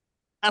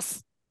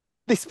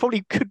this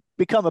probably could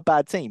become a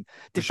bad team.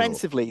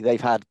 Defensively, sure.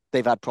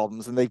 they've had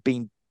problems and they've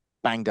been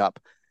banged up.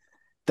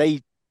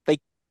 They've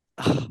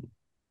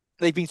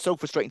been so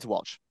frustrating to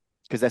watch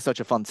because they're such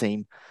a fun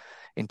team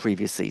in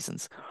previous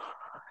seasons.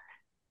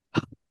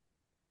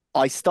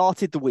 I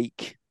started the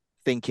week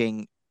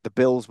thinking the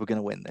Bills were going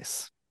to win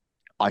this.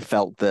 I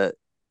felt that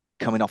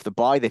coming off the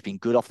bye, they've been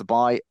good off the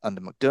bye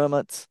under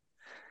McDermott.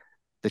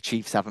 The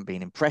Chiefs haven't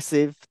been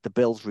impressive. The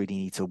Bills really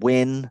need to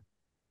win,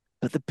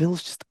 but the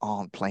Bills just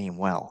aren't playing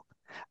well.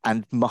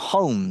 And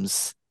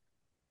Mahomes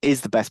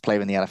is the best player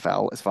in the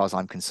NFL, as far as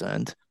I'm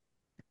concerned.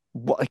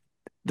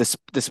 The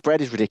spread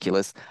is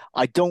ridiculous.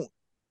 I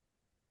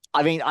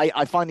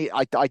find it.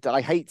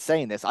 I hate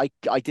saying this. I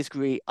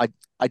disagree.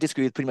 I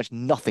disagree with pretty much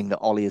nothing that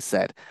Ollie has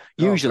said.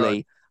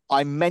 Usually,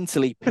 I'm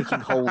mentally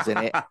picking holes in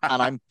it,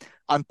 and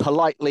I'm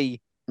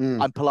politely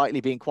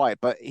being quiet.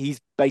 But he's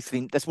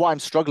basically, that's why I'm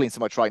struggling so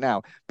much right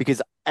now,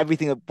 because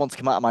everything that wants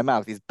to come out of my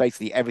mouth is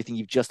basically everything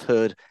you've just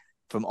heard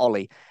from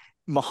Ollie.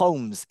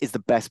 Mahomes is the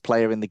best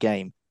player in the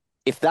game.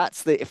 If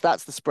that's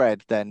the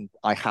spread, then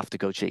I have to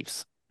go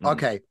Chiefs.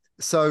 Okay,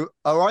 so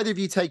are either of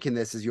you taking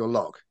this as your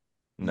lock?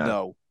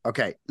 No.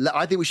 Okay,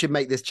 I think we should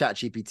make this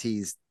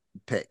ChatGPT's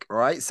pick, all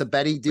right? So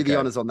Benny, do the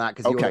honors on that,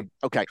 because you're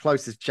the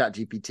closest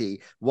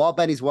ChatGPT. While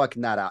Benny's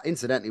working that out,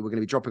 incidentally, we're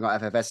going to be dropping our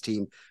FFS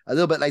team a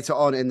little bit later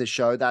on in the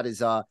show. That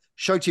is our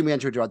show team we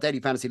enter into our daily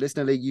fantasy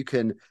listener league. You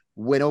can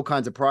win all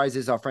kinds of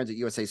prizes. Our friends at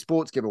USA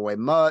Sports give away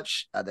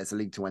merch. There's a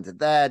league to enter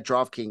there.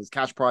 DraftKings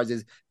cash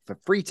prizes for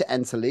free to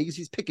enter leagues.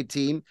 You just pick a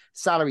team,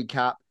 salary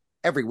cap.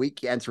 Every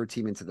week you enter a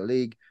team into the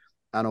league,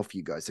 and off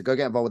you go. So go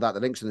get involved with that. The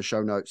link's in the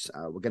show notes.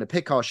 We're going to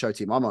pick our show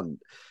team.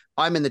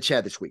 I'm in the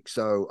chair this week,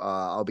 so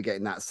I'll be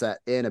getting that set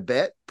in a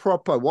bit.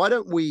 Proper, why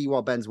don't we,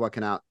 while Ben's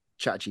working out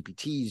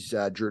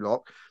ChatGPT's Drew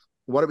Lock,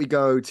 why don't we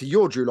go to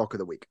your Drew Lock of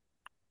the week?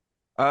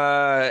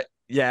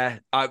 Yeah,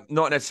 I'm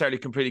not necessarily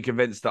completely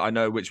convinced that I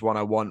know which one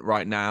I want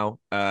right now,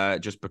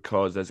 just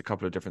because there's a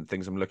couple of different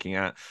things I'm looking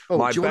at. Do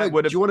you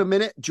want a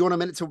minute? Do you want a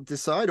minute to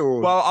decide?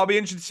 Or well, I'll be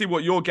interested to see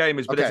what your game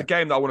is, but it's a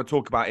game that I want to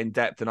talk about in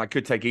depth, and I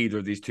could take either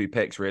of these two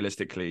picks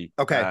realistically.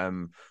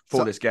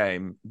 For this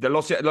game, the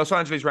Los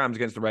Angeles Rams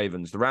against the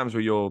Ravens. The Rams were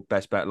your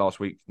best bet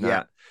last week,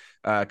 Nat,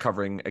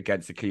 covering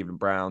against the Cleveland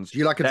Browns. Do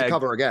you like them to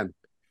cover again?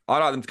 I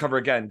like them to cover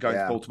again, going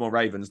to Baltimore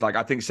Ravens. Like,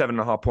 I think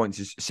 7.5 points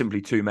is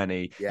simply too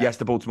many. Yeah, yes,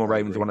 the Baltimore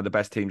Ravens are one of the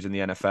best teams in the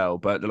NFL,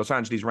 but the Los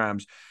Angeles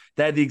Rams,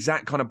 they're the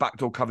exact kind of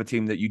backdoor cover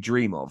team that you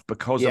dream of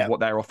because of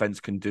what their offense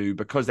can do,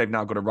 because they've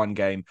now got a run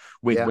game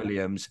with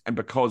Williams, and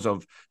because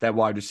of their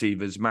wide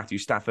receivers, Matthew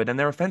Stafford, and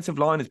their offensive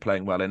line is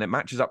playing well, and it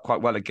matches up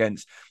quite well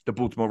against the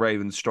Baltimore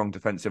Ravens' strong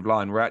defensive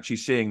line. We're actually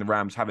seeing the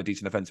Rams have a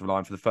decent offensive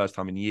line for the first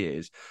time in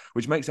years,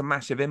 which makes a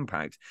massive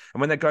impact.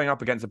 And when they're going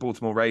up against the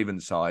Baltimore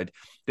Ravens side,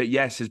 that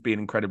has been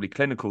incredibly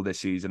clinical this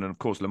season, and of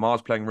course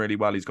Lamar's playing really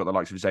well. He's got the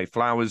likes of Zay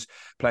Flowers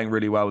playing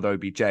really well with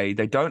OBJ.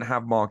 They don't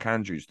have Mark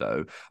Andrews,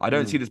 though. I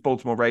don't see this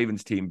Baltimore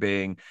Ravens team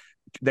being,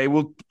 they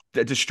will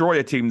destroy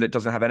a team that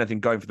doesn't have anything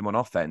going for them on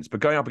offense,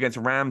 but going up against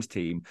a Rams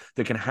team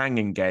that can hang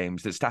in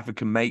games, that Stafford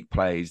can make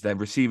plays, their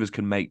receivers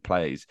can make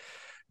plays,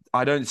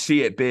 I don't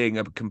see it being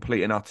a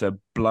complete and utter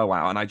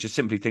blowout. And I just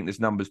simply think this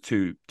number's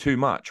too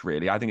much,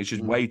 really. I think it's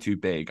just way too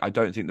big. I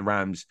don't think the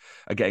Rams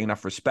are getting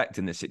enough respect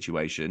in this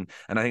situation.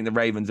 And I think the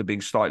Ravens are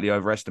being slightly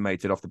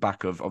overestimated off the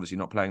back of obviously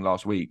not playing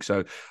last week.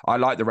 So I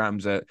like the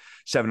Rams at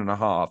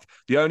 7.5.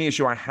 The only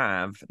issue I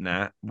have,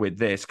 Nat, with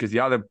this, because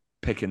the other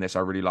pick in this I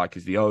really like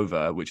is the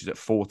over, which is at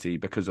 40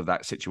 because of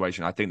that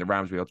situation. I think the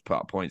Rams will be able to put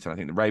up points, and I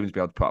think the Ravens will be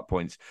able to put up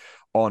points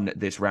on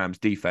this Rams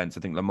defense.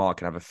 I think Lamar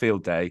can have a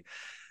field day.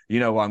 You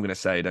know what I'm going to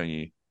say, don't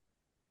you?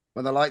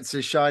 When the lights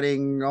are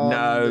shining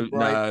on.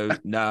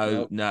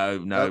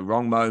 No.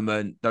 Wrong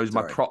moment. Those are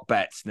my prop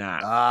bets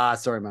now.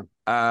 Sorry, man.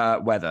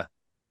 Weather.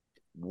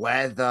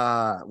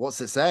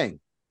 What's it saying?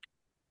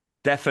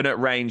 Definite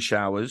rain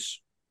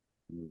showers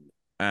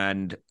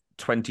and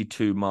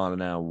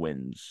 22-mile-an-hour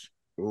winds.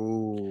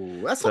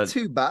 Oh, that's not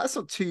too bad. That's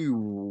not too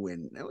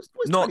wind.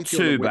 Not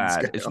too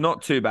bad. It's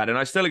not too bad. And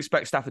I still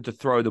expect Stafford to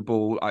throw the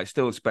ball. I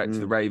still expect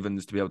the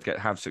Ravens to be able to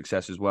have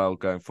success as well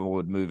going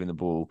forward, moving the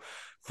ball.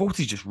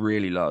 40 is just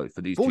really low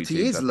for these two teams.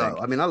 40 is low.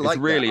 I mean, I like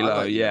it's really that.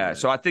 low, yeah.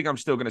 So I think I'm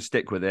still going to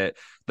stick with it.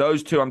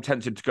 Those two I'm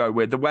tempted to go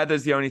with. The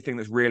weather's the only thing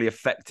that's really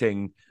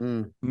affecting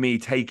me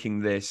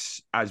taking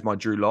this as my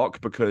Drew lock,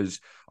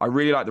 because I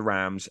really like the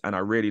Rams and I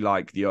really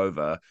like the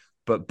over.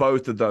 But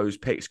both of those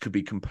picks could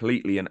be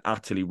completely and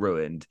utterly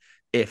ruined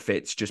if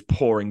it's just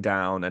pouring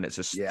down and it's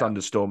a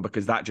thunderstorm,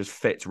 because that just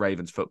fits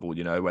Ravens football,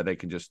 where they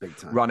can just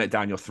run it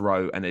down your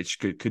throat and it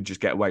could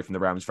just get away from the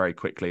Rams very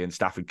quickly and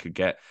Stafford could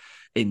get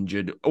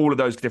injured. All of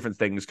those different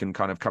things can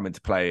kind of come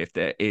into play if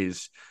there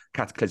is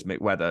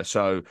cataclysmic weather.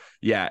 So,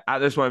 yeah, at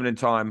this moment in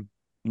time,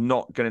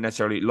 not going to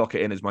necessarily lock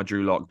it in as my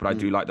Drew lock, but I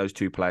do like those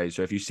two plays.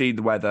 So if you see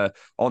the weather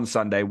on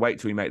Sunday, wait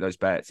till we make those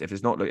bets. If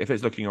it's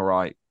looking all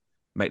right,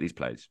 make these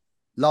plays.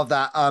 Love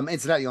that.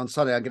 Incidentally, on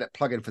Sunday, I'm going to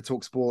plug in for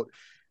TalkSport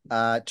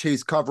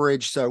Choose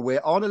coverage. So we're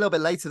on a little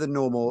bit later than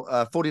normal.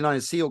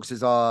 49ers Seahawks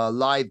is our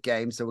live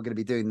game. So we're going to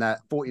be doing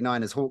that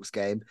 49ers Hawks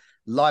game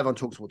live on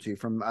TalkSport 2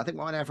 from, I think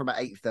we're now from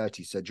about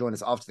 8:30. So join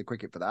us after the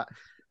cricket for that.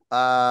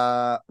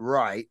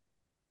 Right.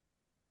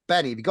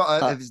 Benny, have you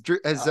got has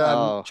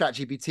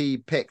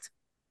ChatGPT picked?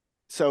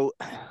 So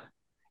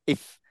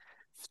if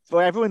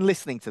for everyone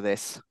listening to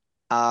this,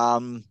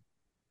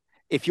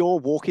 if you're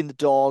walking the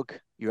dog,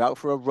 you're out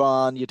for a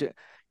run, you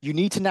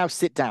need to now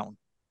sit down.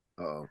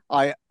 Oh,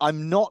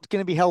 I'm not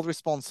going to be held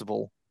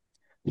responsible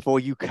for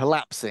you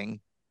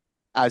collapsing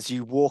as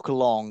you walk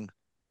along,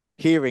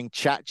 hearing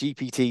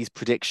ChatGPT's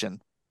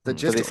prediction for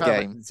this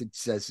game. It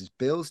says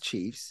Bills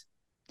Chiefs.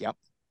 Yep.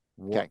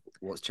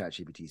 What's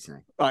ChatGPT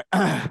saying? Right.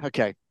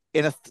 Okay.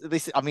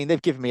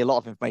 They've given me a lot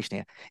of information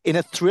here. In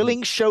a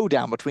thrilling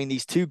showdown between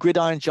these two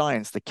gridiron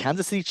giants, the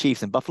Kansas City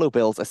Chiefs and Buffalo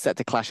Bills are set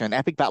to clash in an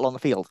epic battle on the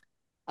field.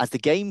 As the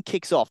game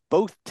kicks off,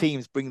 both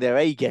teams bring their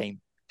A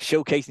game,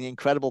 showcasing the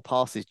incredible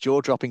passes,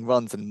 jaw-dropping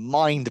runs, and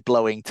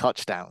mind-blowing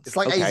touchdowns. It's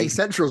like AZ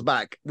Central's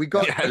back. We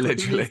got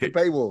literally the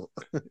paywall.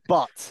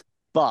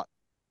 But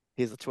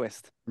here's the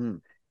twist.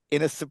 In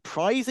a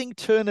surprising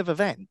turn of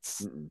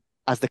events,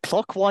 as the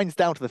clock winds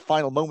down to the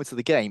final moments of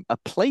the game, a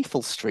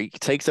playful streak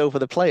takes over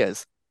the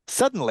players.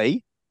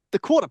 Suddenly, the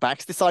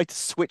quarterbacks decide to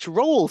switch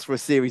roles for a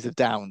series of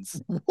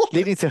downs,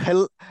 leading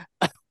to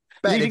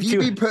Ben, have you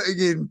been putting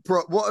in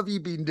what have you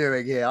been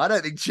doing here? I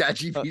don't think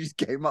ChatGPT just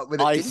came up with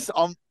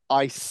it.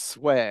 I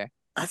swear.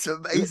 That's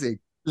amazing.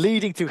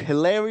 Leading to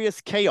hilarious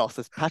chaos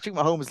as Patrick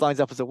Mahomes lines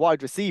up as a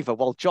wide receiver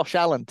while Josh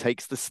Allen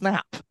takes the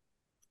snap.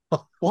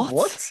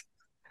 What?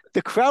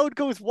 The crowd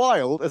goes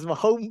wild as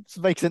Mahomes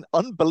makes an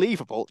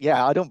unbelievable,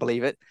 I don't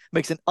believe it,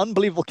 makes an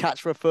unbelievable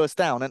catch for a first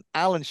down, and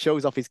Allen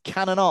shows off his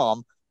cannon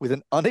arm with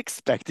an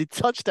unexpected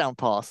touchdown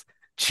pass.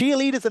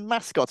 Cheerleaders and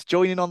mascots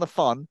join in on the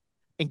fun,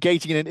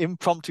 engaging in an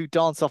impromptu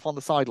dance-off on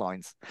the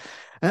sidelines.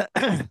 Ben,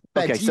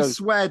 do you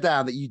swear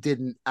down that you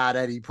didn't add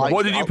any points?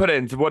 What did you put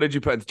into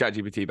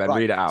ChatGPT, Ben? Right.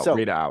 Read it out.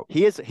 Read it out.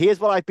 Here's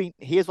what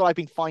I've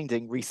been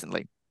finding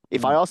recently.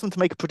 If I ask them to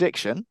make a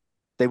prediction,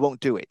 they won't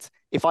do it.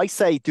 If I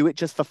say do it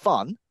just for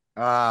fun,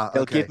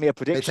 they'll give me a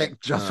prediction. They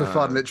take just for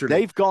fun,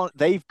 literally.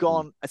 They've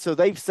gone. So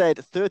they've said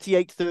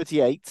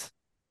 38-38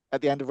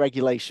 at the end of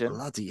regulation.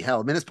 Bloody hell!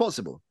 I mean, it's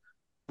possible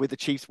with the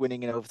Chiefs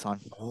winning in overtime.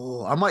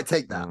 Oh, I might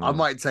take that. I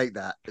might take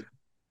that.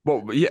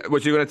 Well, yeah.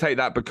 Was you going to take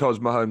that because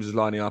Mahomes is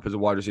lining up as a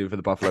wide receiver for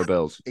the Buffalo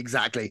Bills?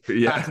 Exactly.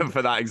 Yeah,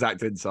 for that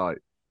exact insight.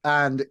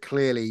 And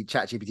clearly,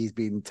 ChatGPT's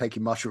been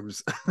taking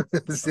mushrooms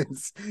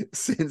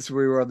since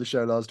we were on the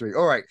show last week.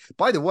 All right.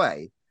 By the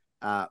way,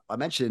 I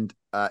mentioned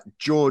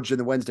George in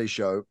the Wednesday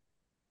show.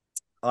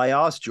 I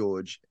asked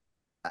George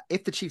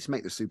if the Chiefs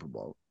make the Super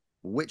Bowl,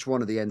 which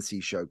one of the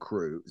NC show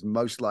crew is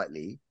most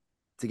likely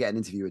to get an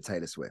interview with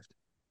Taylor Swift.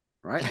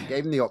 Right? I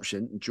gave him the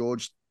option. And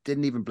George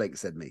didn't even blink,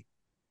 said me.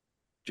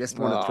 Just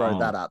want to throw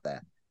that out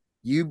there.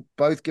 You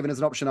both given us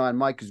an option, I and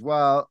Mike as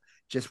well.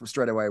 Just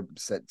straight away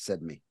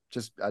said me.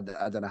 Just I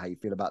don't know how you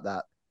feel about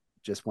that.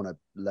 Just want to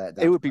let it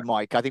down. It would be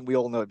Mike. I think we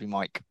all know it'd be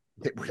Mike.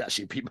 It would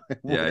actually be Mike.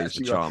 Yeah, he's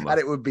the charmer. And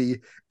it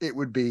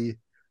would be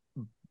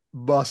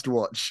must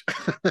watch.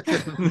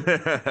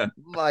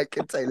 Mike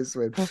and Taylor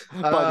Swift.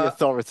 By the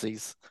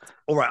authorities.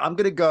 All right, I'm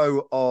gonna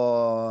go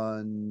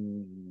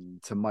on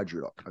to my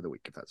Drew lock of the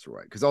week, if that's all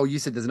right. Because you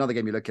said there's another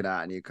game you're looking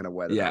at and you kind of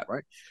wear that out,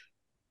 right?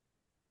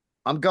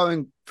 I'm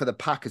going for the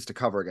Packers to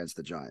cover against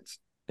the Giants,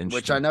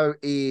 which I know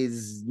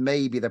is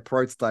maybe the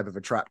prototype of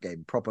a trap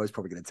game. Propo's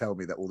probably going to tell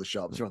me that all the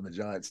sharps are on the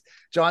Giants.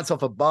 Giants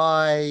off a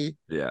bye.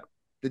 Yeah.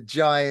 The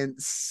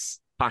Giants.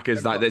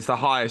 Packers, it's the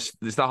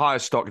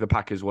highest stock the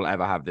Packers will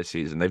ever have this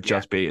season. They've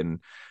just beaten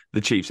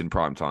the Chiefs in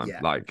prime time. Yeah.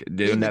 Like,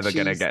 you're never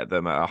going to get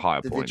them at a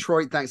higher point. The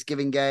Detroit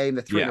Thanksgiving game,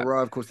 the 3 in a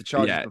row, of course, the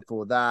Chargers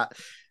before that.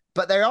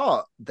 But they're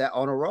on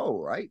a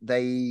roll, right?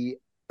 And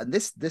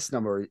this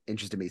number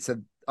interested me. So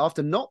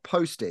after not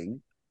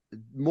posting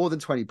more than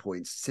 20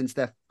 points since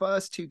their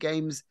first 2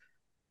 games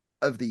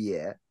of the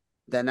year,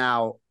 they're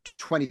now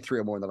 23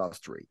 or more in the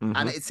last 3. Mm-hmm.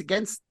 And it's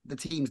against the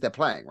teams they're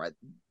playing, right?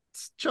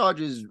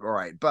 Chargers, all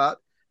right. But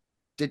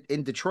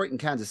in Detroit and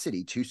Kansas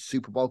City, 2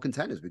 Super Bowl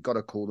contenders. We've got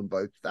to call them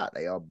both that.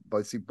 They are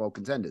both Super Bowl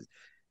contenders.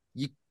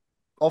 You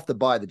off the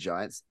bye, the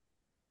Giants.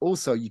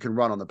 Also, you can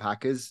run on the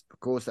Packers. Of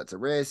course, that's a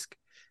risk.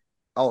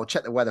 Oh,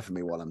 check the weather for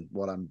me while I'm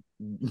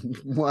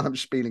while I'm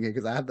spieling here,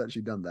 because I haven't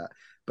actually done that.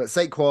 But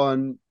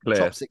Saquon, clear.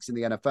 top 6 in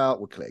the NFL,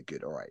 we're clear.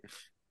 Good, all right.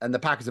 And the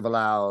Packers have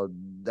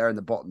they're in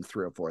the bottom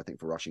 3 or 4, I think,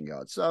 for rushing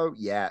yards. So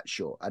yeah,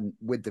 sure. And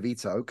with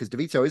DeVito, because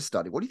DeVito is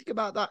starting. What do you think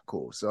about that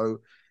call? So,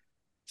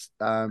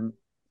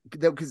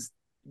 because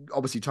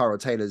obviously Tyrod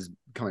Taylor's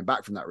coming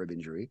back from that rib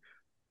injury.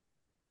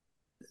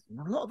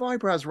 A lot of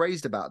eyebrows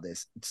raised about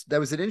this. There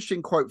was an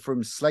interesting quote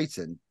from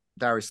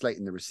Darius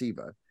Slayton, the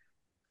receiver.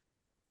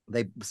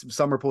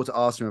 Some reporter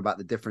asked him about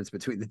the difference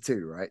between the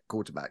 2, right,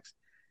 quarterbacks,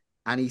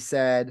 and he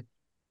said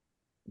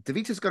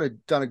DeVito's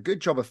done a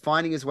good job of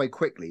finding his way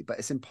quickly, but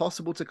it's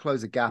impossible to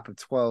close a gap of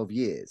 12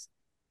 years.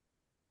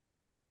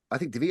 I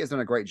think DeVito's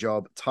done a great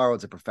job.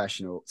 Tyrod's a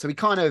professional, so he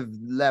kind of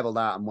leveled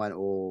out and went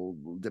all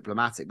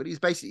diplomatic. But he's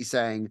basically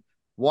saying,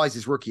 why is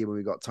this rookie when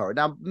we got Tyrod?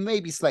 Now,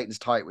 maybe Slayton's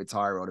tight with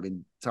Tyrod. I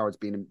mean, Tyrod's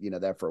been,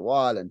 there for a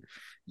while, and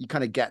you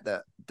kind of get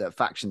that the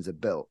factions are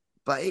built.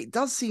 But it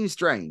does seem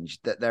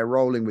strange that they're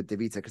rolling with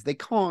DeVito, because they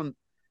can't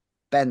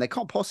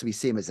possibly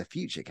see him as a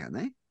future, can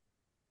they?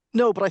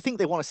 No, but I think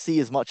they want to see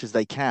as much as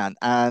they can.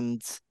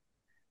 And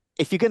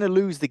if you're going to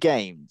lose the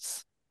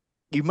games,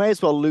 you may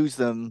as well lose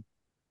them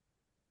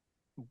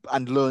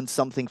and learn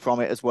something from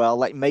it as well.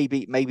 Like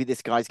maybe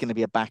this guy's going to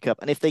be a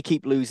backup. And if they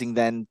keep losing,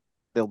 then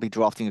they'll be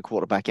drafting a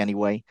quarterback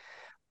anyway.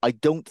 I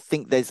don't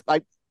think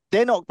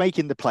they're not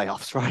making the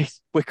playoffs, right?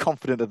 We're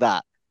confident of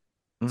that.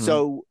 Mm-hmm.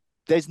 So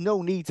there's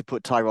no need to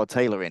put Tyrod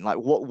Taylor in. Like,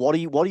 what do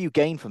you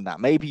gain from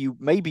that? Maybe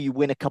you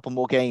win a couple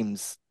more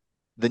games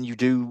than you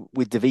do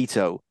with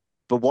DeVito,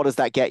 but what does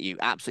that get you?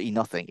 Absolutely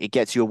nothing. It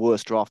gets you a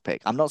worse draft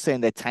pick. I'm not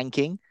saying they're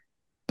tanking,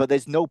 but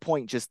there's no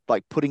point just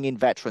like putting in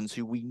veterans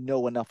who we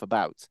know enough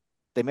about.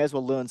 They may as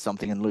well learn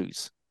something and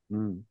lose.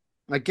 Mm.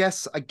 I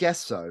guess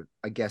so.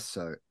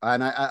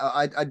 And I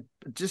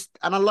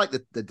like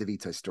the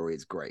DeVito story.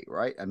 It's great,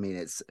 right? I mean,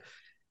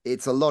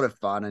 it's a lot of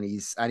fun, and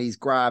he's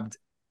grabbed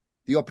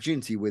the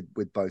opportunity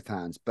with both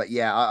hands. But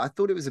yeah, I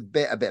thought it was a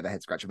bit of a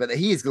head scratcher. But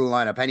he is going to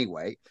line up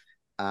anyway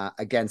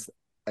against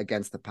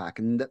the Pack.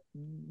 And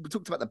we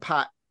talked about the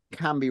Pack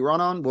can be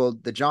run on. Well,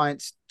 the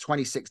Giants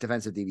 26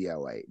 defensive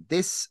DVOA.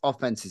 This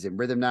offense is in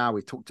rhythm now.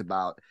 We've talked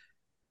about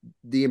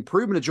the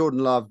improvement of Jordan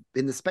Love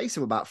in the space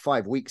of about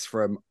 5 weeks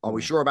from, are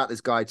we sure about this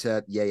guy,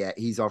 to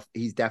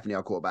he's definitely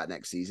our quarterback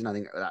next season. I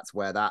think that's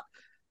where that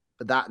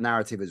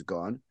narrative has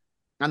gone.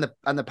 And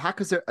the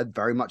Packers are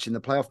very much in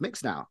the playoff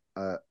mix now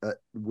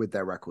with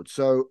their record.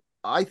 So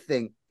I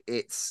think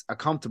it's a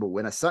comfortable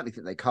win. I certainly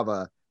think they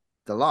cover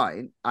the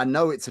line. I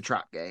know it's a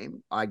trap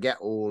game. I get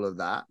all of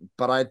that,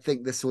 but I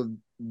think this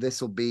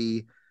will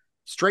be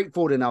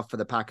straightforward enough for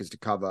the Packers to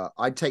cover.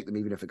 I'd take them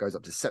even if it goes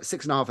up to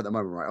 6.5 at the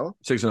moment, right? Oh,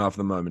 6.5 at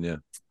the moment, yeah.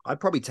 I'd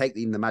probably take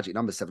even the magic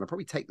number 7. I'd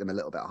probably take them a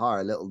little bit higher,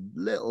 a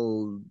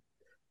little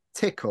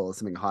tickle or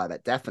something higher.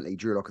 But definitely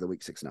Drew Lock of the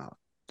week 6.5.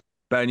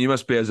 Ben, you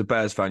must be, as a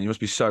Bears fan, you must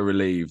be so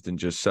relieved and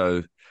just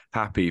so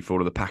happy for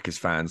all of the Packers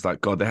fans. Like,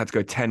 God, they had to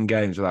go 10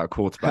 games without a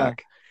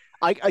quarterback.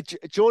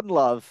 Jordan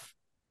Love,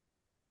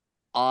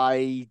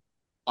 I'm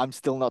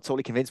still not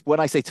totally convinced. When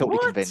I say totally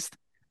convinced,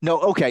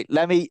 no, okay,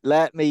 let me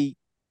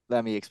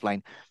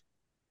explain.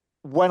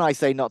 When I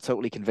say not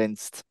totally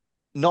convinced,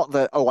 not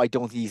that, I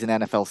don't think he's an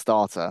NFL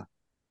starter.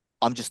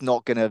 I'm just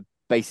not going to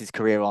base his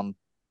career on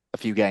a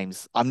few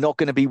games. I'm not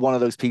going to be one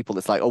of those people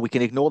that's like, we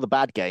can ignore the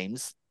bad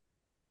games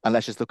and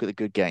let's just look at the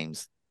good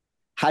games.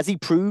 Has he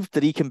proved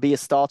that he can be a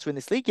starter in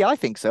this league? Yeah, I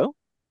think so.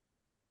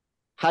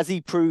 Has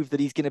he proved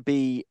that he's going to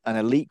be an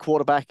elite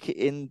quarterback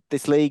in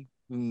this league?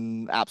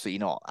 Absolutely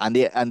not. And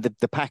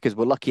the Packers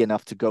were lucky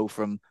enough to go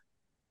from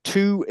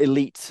 2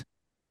 elite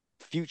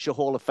future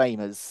Hall of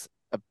Famers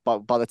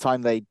by the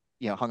time they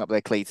hung up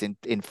their cleats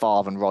in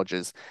Favre and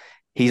Rodgers.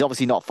 He's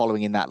obviously not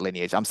following in that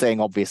lineage. I'm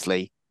saying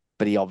obviously,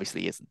 but he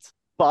obviously isn't.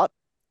 But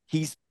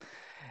he's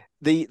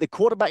the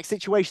quarterback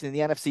situation in the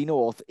NFC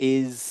North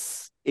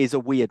is a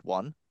weird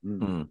one.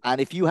 Mm-hmm.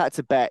 And if you had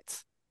to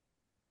bet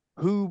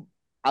who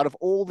out of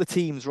all the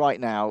teams right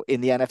now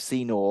in the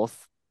NFC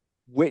North,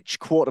 which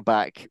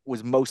quarterback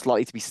was most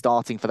likely to be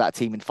starting for that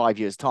team in 5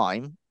 years'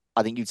 time,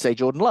 I think you'd say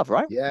Jordan Love,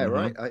 right? Yeah,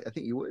 right. I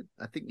think you would.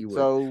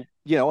 So,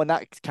 and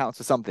that counts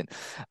for something.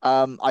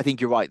 I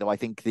think you're right, though. I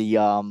think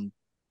the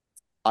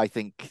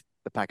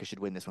Packers should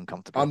win this one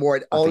comfortably. I'm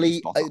worried.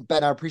 Ollie,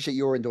 Ben, I appreciate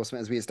your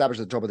endorsement. As we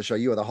established at the top of the show,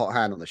 you are the hot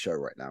hand on the show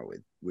right now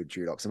with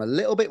Drew Locks. I'm a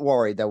little bit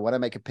worried, though, when I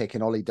make a pick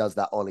and Ollie does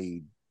that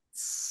Ollie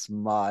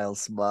smile,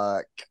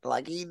 smirk,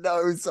 like he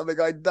knows something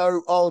I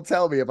don't.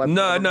 Tell me if I'm...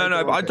 No,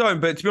 but I don't.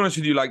 But to be honest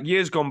with you, like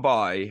years gone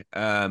by,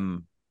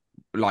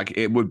 like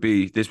this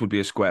would be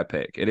a square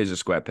pick. It is a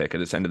square pick at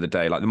the end of the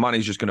day. Like the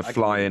money's just going to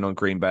fly in on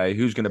Green Bay.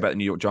 Who's going to bet the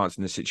New York Giants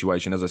in this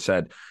situation? As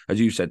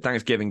you said,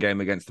 Thanksgiving game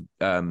against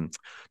the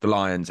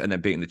Lions and then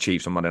beating the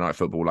Chiefs on Monday Night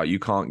Football. Like you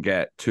can't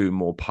get two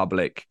more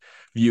public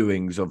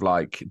viewings of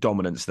like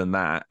dominance than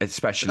that,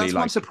 especially that's why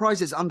like I'm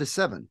surprised it's under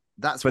 7.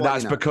 That's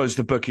because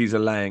the bookies are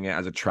laying it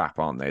as a trap,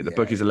 aren't they? The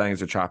bookies are laying it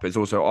as a trap. It's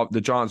also the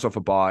Giants off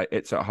a bye.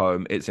 It's at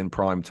home. It's in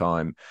prime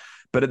time.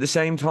 But at the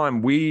same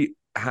time, we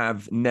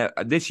have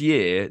this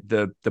year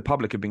the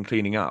public have been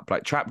cleaning up.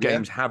 Like trap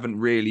games haven't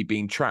really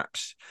been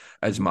traps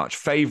as much.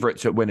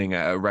 Favorites at winning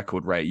at a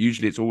record rate.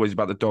 Usually it's always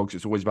about the dogs,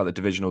 it's always about the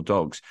divisional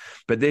dogs,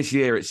 but this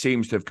year it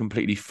seems to have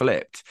completely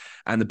flipped,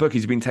 and the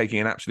bookies have been taking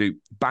an absolute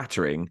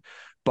battering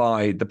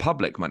by the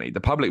public money. The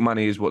public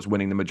money is what's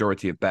winning the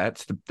majority of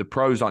bets. The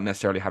pros aren't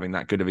necessarily having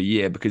that good of a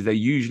year because they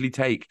usually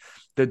take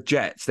the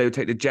Jets. They would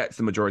take the Jets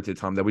the majority of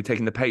the time. They'll be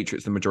taking the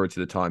Patriots the majority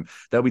of the time.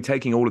 They'll be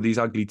taking all of these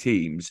ugly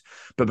teams.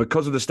 But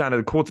because of the standard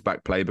of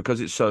quarterback play,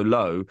 because it's so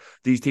low,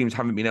 these teams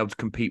haven't been able to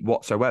compete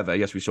whatsoever.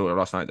 Yes, we saw it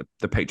last night,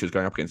 the Patriots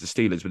going up against the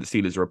Steelers, but the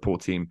Steelers are a poor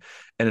team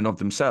in and of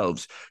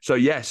themselves. So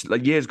yes,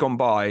 like years gone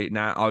by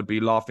now, I would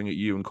be laughing at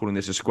you and calling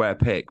this a square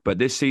pick. But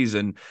this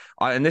season,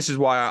 and this is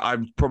why I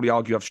probably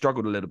argue I've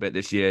struggled a little bit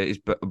this year, is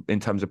in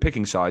terms of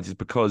picking sides, is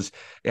because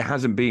it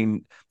hasn't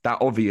been that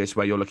obvious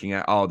where you're looking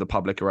at, the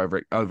public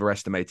are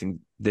overestimating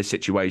this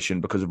situation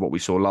because of what we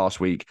saw last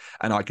week,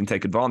 and I can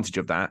take advantage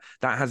of that.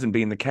 That hasn't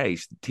been the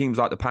case. Teams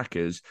like the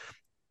Packers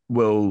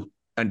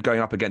and going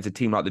up against a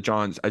team like the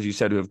Giants, as you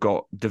said, who have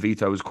got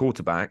DeVito as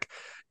quarterback,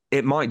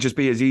 it might just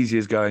be as easy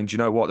as going, do you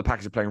know what? The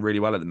Packers are playing really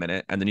well at the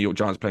minute, and the New York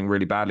Giants are playing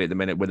really badly at the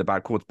minute with a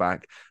bad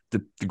quarterback.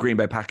 The Green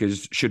Bay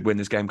Packers should win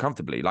this game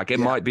comfortably. Like, it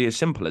might be as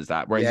simple as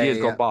that. Whereas years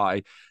gone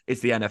by,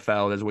 it's the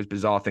NFL. There's always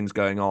bizarre things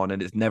going on,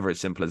 and it's never as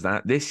simple as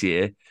that. This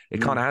year,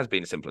 it kind of has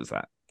been as simple as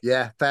that.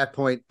 Yeah, fair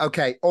point.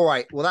 Okay, all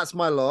right. Well, that's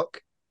my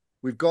look.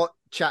 We've got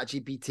chat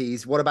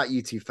GPTs. What about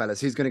you two fellas?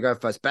 Who's going to go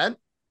first? Ben?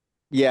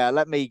 Yeah,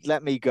 let me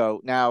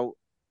go. Now,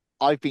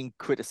 I've been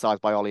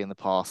criticized by Ollie in the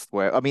past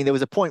where, there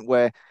was a point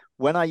where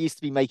when I used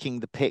to be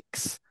making the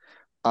picks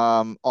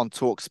on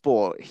Talk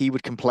Sport, he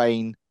would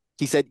complain.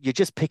 He said, you're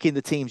just picking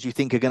the teams you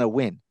think are going to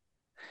win.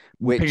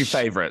 Picking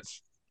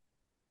favorites.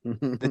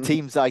 The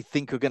teams I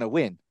think are going to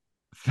win.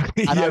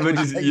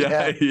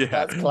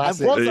 That's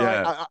classic.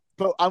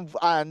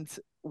 And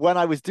when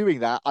I was doing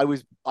that, I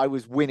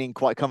was winning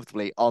quite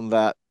comfortably on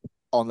that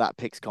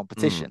picks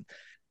competition.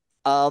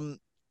 And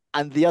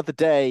the other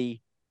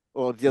day,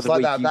 or the other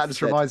week, that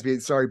just reminds me.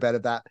 Sorry, Ben,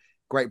 of that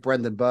great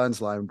Brendan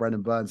Burns line.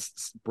 Brendan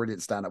Burns,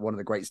 brilliant stand-up, one of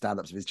the great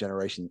stand-ups of his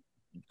generation,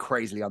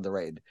 crazily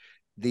underrated.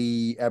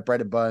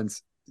 Brendan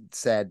Burns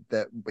said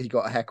that he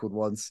got heckled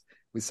once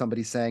with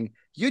somebody saying,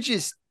 "You're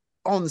just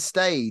on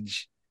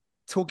stage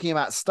talking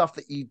about stuff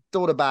that you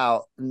thought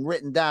about and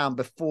written down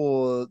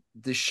before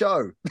the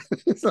show."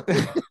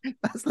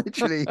 That's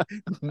literally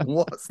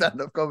what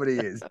stand-up comedy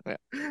is.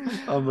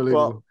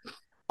 Unbelievable.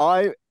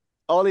 Well,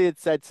 Ollie had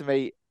said to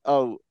me,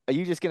 "Oh, are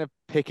you just going to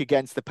pick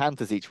against the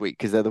Panthers each week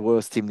because they're the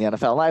worst team in the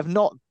NFL?" And I have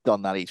not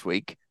done that each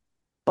week,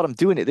 but I'm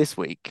doing it this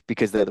week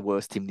because they're the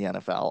worst team in the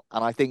NFL.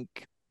 And I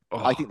think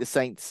the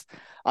Saints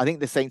are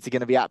going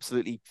to be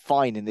absolutely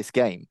fine in this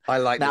game. I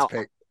like this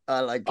pick.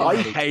 I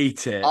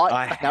hate it.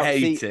 I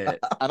hate it.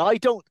 And I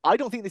don't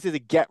think this is a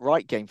get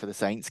right game for the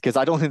Saints, because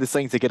I don't think the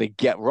Saints are going to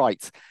get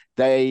right.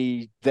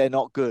 They're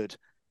not good,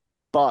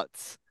 but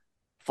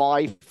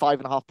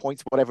 5.5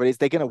 points, whatever it is,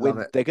 they're going to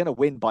win. They're going to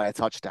win by a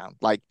touchdown.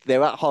 Like,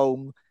 they're at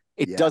home.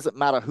 It doesn't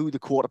matter who the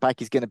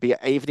quarterback is going to be,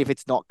 even if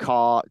it's not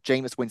Carr,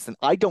 Jameis Winston.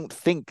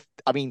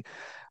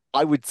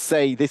 I would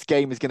say this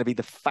game is going to be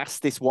the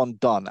fastest one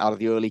done out of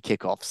the early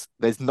kickoffs.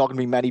 There's not going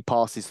to be many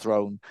passes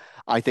thrown.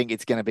 I think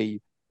it's going to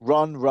be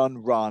run.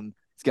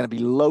 It's going to be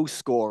low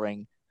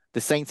scoring.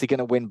 The Saints are going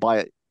to win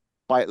by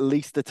at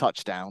least a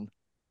touchdown.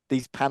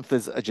 These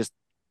Panthers are just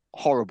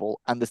horrible.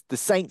 And the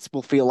Saints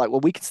will feel like,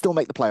 well, we can still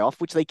make the playoff,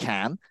 which they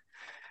can.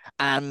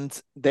 And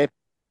they're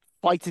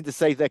fighting to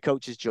save their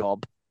coach's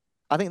job.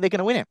 I think they're going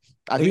to win it.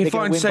 I think they're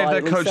going to save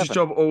their coach's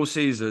job all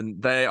season.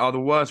 They are the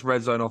worst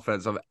red zone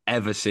offense I've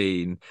ever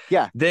seen.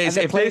 Yeah.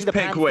 If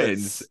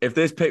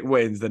this pick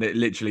wins, then it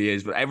literally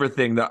is. But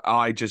everything that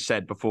I just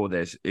said before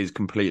this is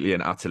completely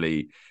and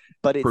utterly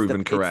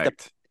proven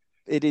correct.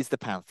 It is the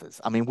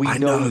Panthers. We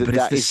know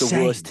that is the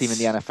worst team in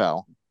the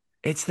NFL.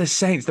 It's the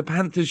Saints. The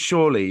Panthers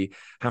surely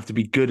have to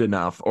be good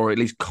enough, or at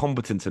least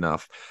competent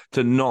enough,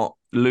 to not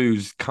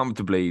lose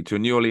comfortably to a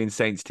New Orleans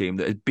Saints team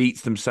that beats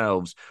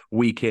themselves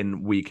week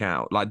in, week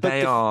out.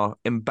 They are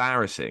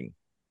embarrassing.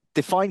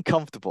 Define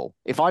comfortable.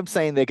 If I'm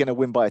saying they're going to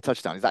win by a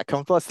touchdown, is that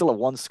comfortable? It's still a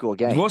one-score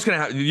game. What's going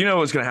to happen? You know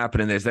what's going to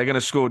happen in this? They're going to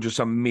score just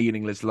some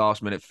meaningless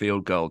last-minute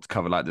field goal to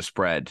cover the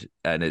spread,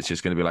 and it's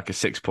just going to be like a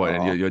 6-point,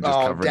 and you're just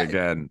covering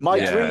again. My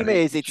dream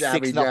is it's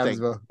 6-0.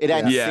 Well. It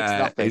ends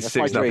 6-0. It's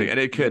 6-0, and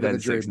it could end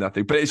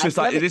 6-0. But it's just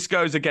this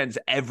goes against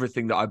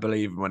everything that I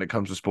believe when it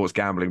comes to sports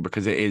gambling,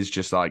 because it is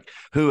just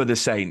who are the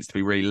Saints to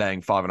be really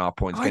laying 5.5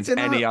 points against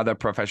any other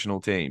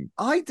professional team?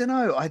 I don't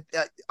know.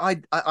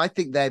 I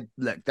think they're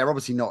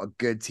obviously not a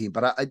good team team,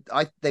 but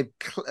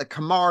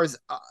Kamara's.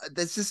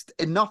 There's just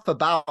enough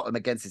about him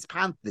against this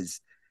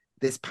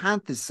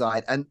Panthers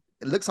side, and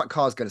it looks like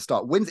Carr's going to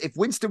start. If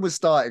Winston was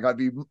starting, I'd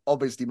be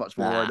obviously much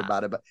more worried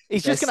about it. But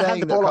he's just going to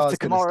hand the ball off to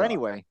Kamara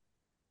anyway.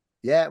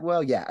 Yeah,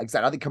 well, yeah,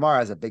 exactly. I think Kamara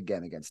has a big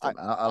game against him.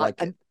 I like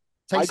it.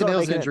 Taysom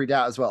Hill's injured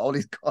out as well. All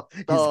he's got.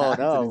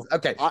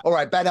 Okay, all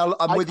right, Ben.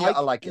 I'm with you. I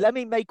like it. Let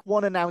me make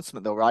one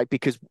announcement though, right?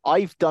 Because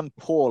I've done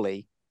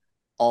poorly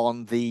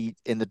in the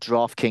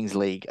DraftKings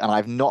league, and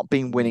I've not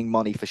been winning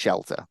money for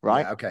shelter.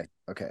 Right? Yeah,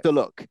 okay. So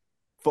look,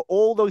 for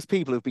all those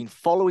people who've been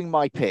following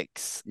my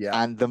picks,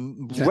 and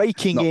them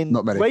raking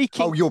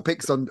your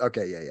picks on.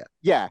 Okay,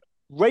 yeah,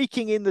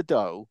 raking in the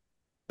dough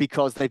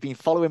because they've been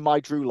following my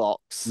Drew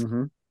Locks.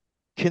 Mm-hmm.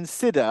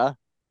 Consider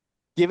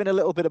giving a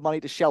little bit of money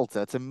to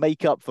shelter to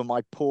make up for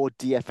my poor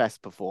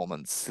DFS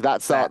performance.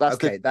 That's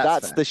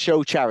the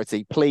show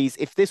charity. Please,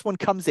 if this one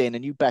comes in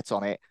and you bet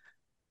on it,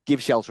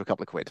 give shelter a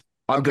couple of quid.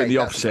 I'm doing the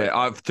opposite.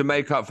 To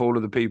make up for all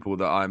of the people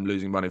that I'm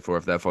losing money for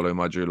if they're following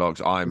my Drew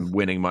Logs, I'm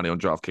winning money on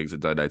DraftKings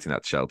and donating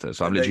that to shelter.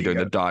 So I'm literally doing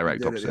the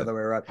direct opposite. The other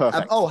way around.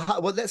 Perfect.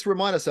 Let's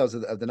remind ourselves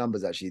of the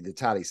numbers, actually, the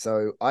tally.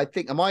 So I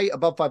think, am I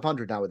above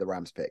 500 now with the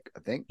Rams pick? I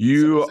think.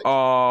 You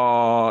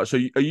are. So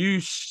are you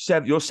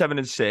seven? You're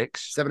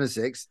 7-6.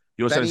 7-6.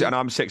 You're 7, and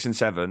I'm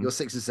 6-7. You're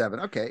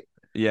 6-7. Okay.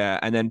 Yeah,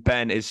 and then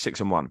Ben is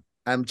 6-1.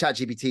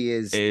 ChatGPT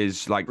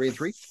is like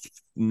 3-3.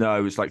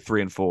 No, it's like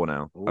 3-4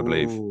 now, I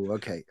believe.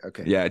 Okay.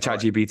 Yeah,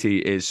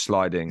 ChatGPT is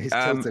sliding. He's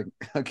tilting.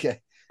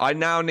 Okay. I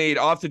now need,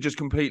 after just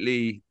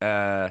completely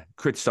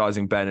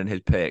criticizing Ben and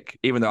his pick,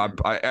 even though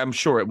I'm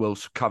sure it will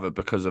cover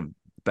because of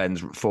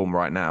Ben's form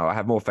right now. I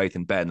have more faith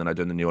in Ben than I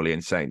do in the New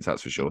Orleans Saints,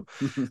 that's for sure.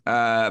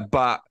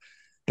 But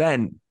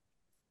Ben,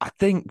 I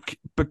think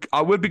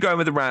I would be going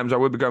with the Rams. I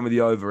would be going with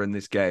the over in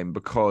this game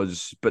but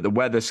the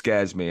weather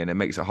scares me and it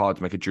makes it hard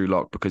to make a Drew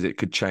Lock because it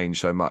could change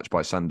so much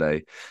by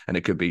Sunday and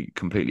it could be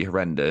completely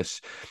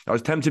horrendous. I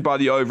was tempted by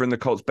the over in the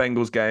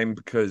Colts-Bengals game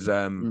because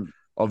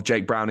of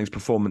Jake Browning's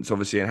performance,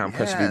 obviously, and how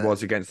impressive he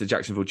was against the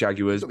Jacksonville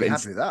Jaguars. But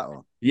happy with that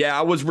one. Yeah,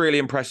 I was really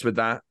impressed with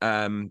that.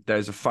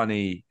 There's a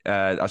funny,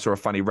 I saw a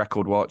funny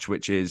record watch,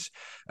 which is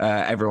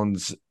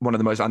everyone's one of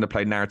the most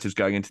underplayed narratives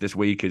going into this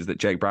week is that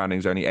Jake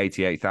Browning's only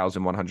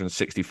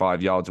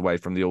 88,165 yards away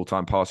from the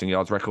all-time passing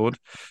yards record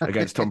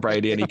against Tom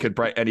Brady, and he could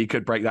break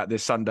that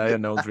this Sunday,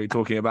 and no one's really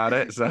talking about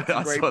it. So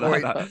I saw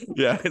that.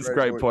 Yeah, it's a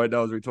great point.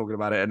 No one's really talking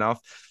about it enough.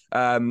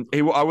 I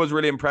was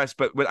really impressed,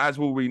 but as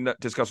we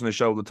discuss on the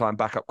show all the time,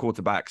 backup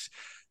quarterbacks,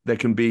 they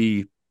can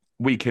be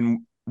week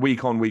on,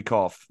 week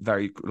off.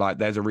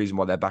 There's a reason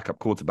why they're backup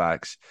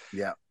quarterbacks.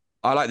 Yeah.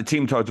 I like the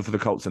team total for the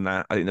Colts in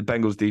that. I think the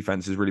Bengals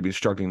defense has really been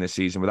struggling this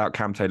season. Without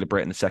Cam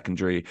Taylor-Britt in the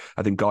secondary,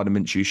 I think Gardner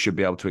Minshew should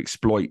be able to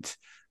exploit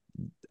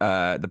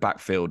the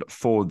backfield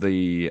for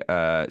the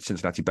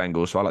Cincinnati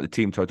Bengals. So I like the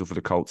team total for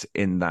the Colts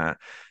in that.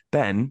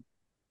 Ben,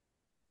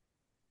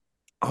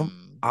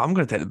 I'm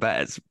going to take the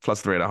Bears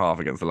plus 3.5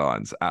 against the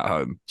Lions at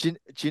home. Do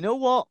you know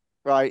what?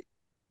 Right.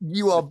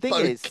 You are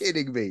both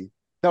kidding me.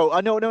 No.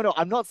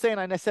 I'm not saying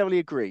I necessarily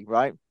agree,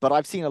 right? But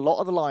I've seen a lot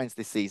of the Lions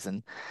this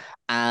season,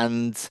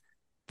 and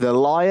the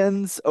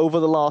Lions over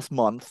the last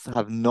month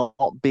have not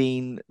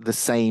been the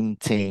same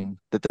team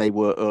that they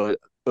were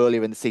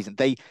earlier in the season.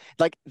 They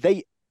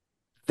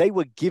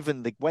were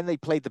given when they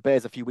played the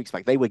Bears a few weeks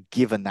back, they were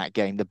given that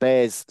game. The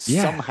Bears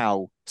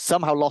somehow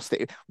lost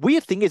it.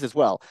 Weird thing is as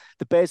well,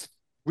 the Bears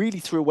really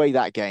threw away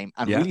that game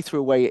and really threw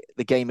away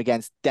the game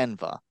against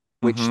Denver,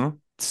 which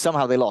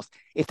somehow they lost.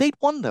 If they'd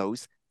won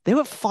those, they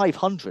were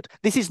 500.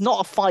 This is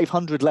not a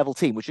 500 level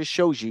team, which just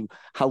shows you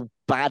how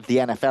bad the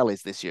NFL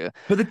is this year.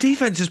 But the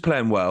defense is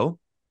playing well,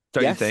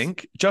 don't you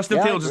think?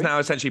 Justin Fields is now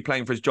essentially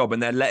playing for his job,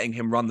 and they're letting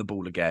him run the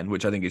ball again,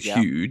 which I think is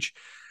huge.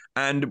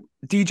 And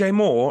DJ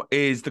Moore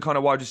is the kind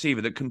of wide receiver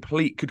that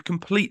could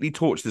completely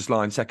torch this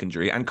line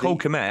secondary. And Cole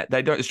Kmet,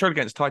 they don't struggle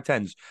against tight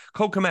ends.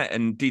 Cole Kmet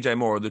and DJ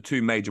Moore are the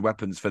two major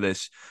weapons for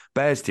this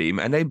Bears team,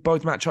 and they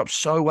both match up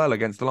so well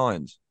against the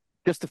Lions.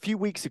 Just a few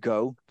weeks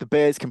ago, the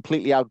Bears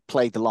completely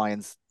outplayed the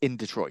Lions in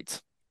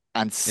Detroit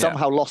and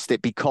somehow lost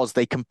it because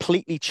they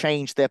completely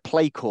changed their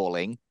play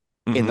calling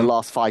in the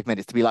last 5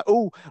 minutes to be like,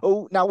 oh,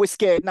 now we're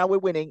scared, now we're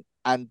winning.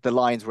 And the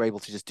Lions were able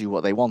to just do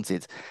what they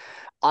wanted.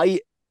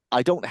 I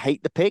don't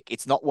hate the pick.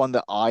 It's not one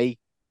that I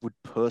would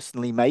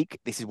personally make.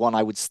 This is one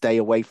I would stay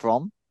away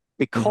from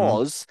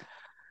because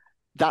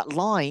that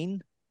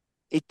line,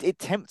 it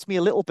tempts me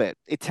a little bit.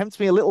 It tempts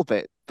me a little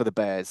bit for the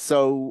Bears.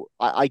 So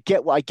I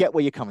get where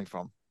you're coming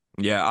from.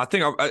 Yeah, I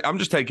think I'm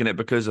just taking it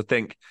because I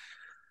think,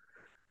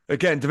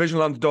 again,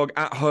 divisional underdog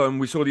at home.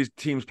 We saw these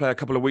teams play a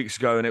couple of weeks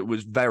ago and it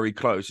was very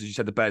close. As you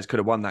said, the Bears could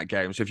have won that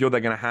game. So if you're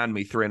then going to hand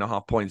me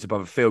 3.5 points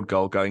above a field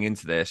goal going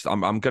into this,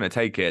 I'm going to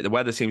take it. The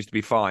weather seems to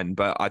be fine,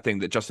 but I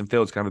think that Justin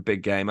Fields can have a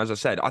big game. As I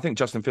said, I think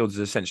Justin Fields is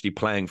essentially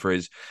playing for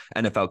his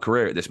NFL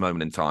career at this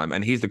moment in time.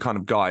 And he's the kind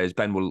of guy, as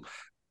Ben will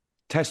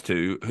test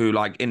to, who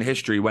like in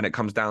history, when it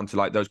comes down to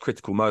like those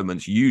critical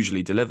moments,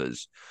 usually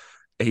delivers.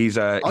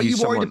 Are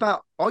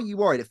you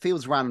worried? It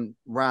Fields ran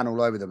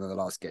all over them in the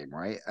last game,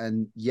 right?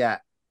 And yet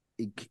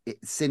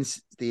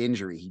since the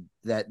injury,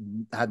 that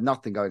had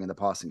nothing going in the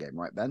passing game,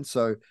 right, Ben?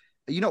 So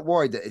are you not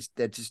worried that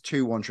they're just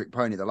 2 one-trick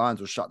pony? The Lions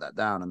will shut that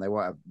down, and they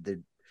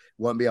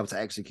won't be able to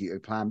execute a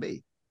plan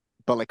B.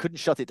 But they couldn't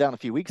shut it down a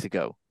few weeks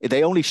ago.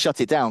 They only shut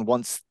it down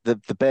once the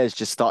Bears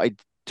just started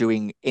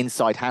doing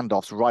inside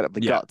handoffs right up the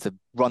gut to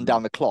run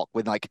down the clock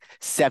with like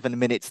 7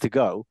 minutes to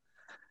go.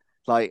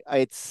 Like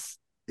it's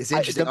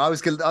interesting.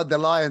 The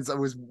Lions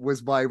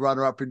was my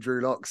runner-up in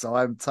Drew Lock, so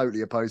I'm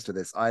totally opposed to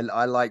this. I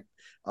like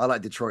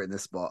Detroit in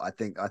this spot. I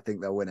think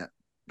they'll win it.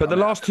 But the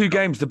last 2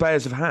 games the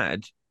Bears have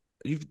had,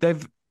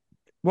 they've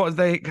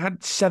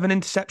had 7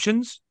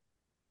 interceptions.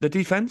 The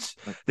defense,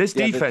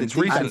 defense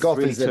recently, and Goff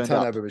is a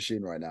turnover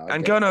machine right now.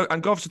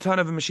 And Goff's a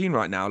turnover machine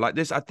right now. Like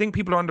this, I think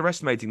people are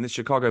underestimating this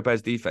Chicago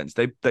Bears defense.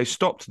 They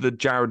stopped the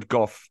Jared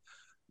Goff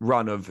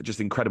run of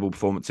just incredible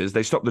performances.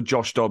 They stopped the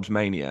Josh Dobbs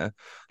mania.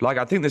 Like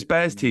I think this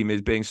Bears team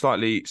is being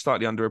slightly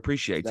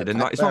underappreciated.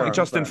 And it's not like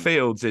Justin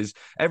Fields is.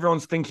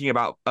 Everyone's thinking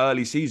about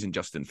early season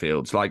Justin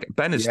Fields. Like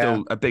Ben is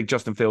still a big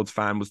Justin Fields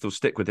fan. Will still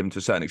stick with him to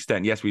a certain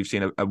extent. Yes, we've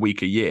seen a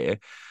weaker year.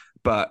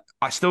 But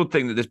I still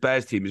think that this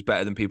Bears team is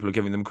better than people are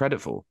giving them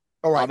credit for.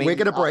 All right, we're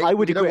going to break. I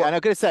would agree. And I'm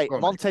going to say,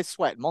 Montez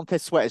Sweat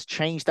has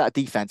changed that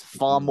defense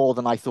far more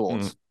than I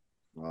thought.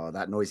 Oh,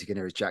 that noise you can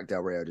hear is Jack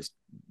Del Rio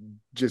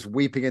just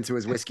weeping into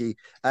his whiskey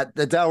at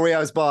the Del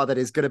Rio's bar that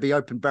is going to be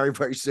open very,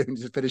 very soon.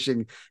 Just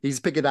finishing.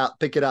 He's picking out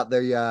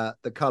the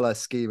color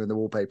scheme and the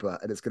wallpaper,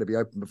 and it's going to be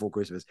open before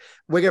Christmas.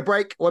 We're going to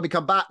break. When we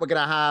come back, we're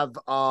going to have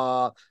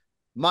our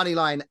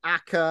Moneyline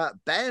Acker.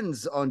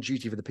 Ben's on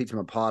duty for the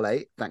Peterman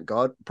Parlay. Thank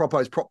God.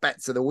 Propo's prop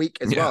bets of the week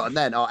as well. And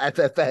then our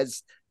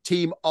FFS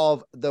team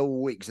of the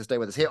week. So stay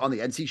with us here on the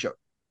NC Show.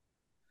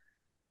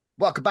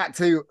 Welcome back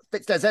to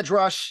Fitzdares Edge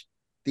Rush,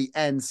 the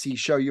NC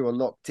Show. You are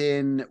locked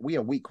in. We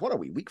are week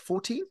 14?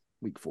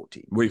 Week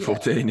 14. Week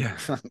 14, yeah.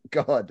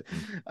 God.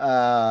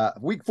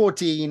 Week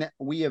 14,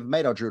 we have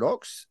made our Drew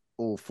Locks,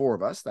 all 4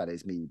 of us. That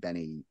is me,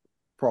 Benny,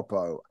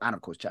 Propo, and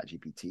of course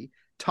ChatGPT.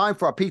 Time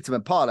for our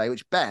Peterman Parlay,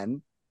 which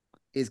Ben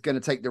is going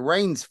to take the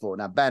reins for.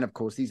 Now, Ben, of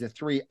course, these are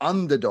 3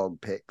 underdog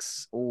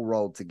picks all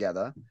rolled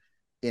together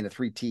in a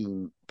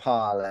 3-team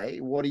parlay.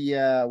 What are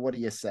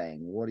you saying?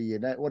 What do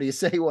you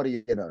say? What do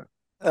you know?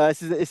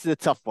 This is a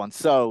tough one.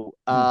 So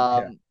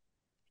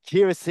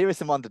here are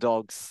some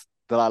underdogs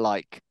that I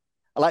like.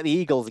 I like the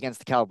Eagles against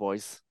the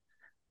Cowboys.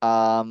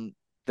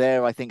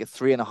 They're I think a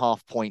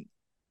 3.5 point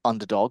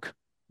underdog,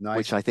 nice.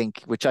 which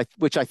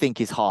I think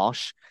is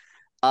harsh.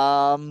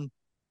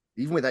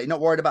 Even with that, you're not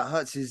worried about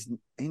Hurts'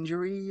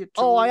 injury at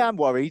all? I am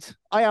worried.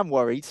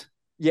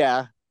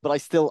 Yeah, but I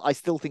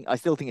still think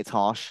it's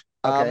harsh.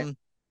 Okay.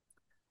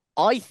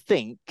 I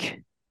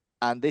think,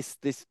 and this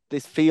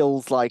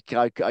feels like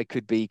I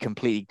could be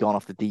completely gone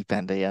off the deep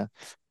end here.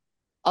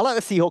 I like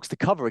the Seahawks to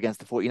cover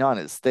against the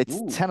 49ers. It's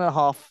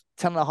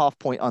 10.5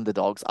 point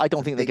underdogs. I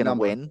don't think they're going to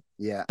win.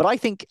 Yeah. But I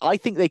think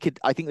they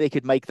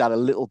could make that a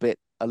little bit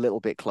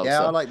closer.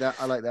 Yeah, I like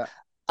that.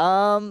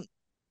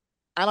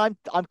 And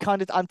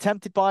I'm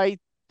tempted by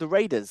the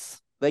Raiders.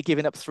 They're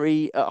giving up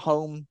 3 at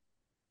home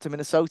to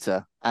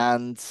Minnesota,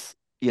 and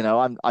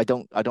I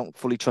don't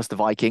fully trust the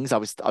Vikings. I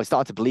was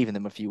starting to believe in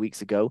them a few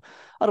weeks ago.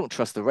 I don't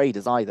trust the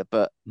Raiders either,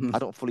 but I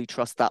don't fully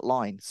trust that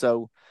line.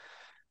 So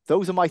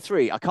those are my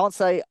 3. I can't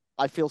say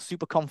I feel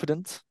super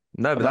confident.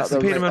 No, but that's the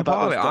Peterman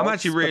Parlay. I'm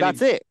actually really.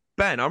 That's it.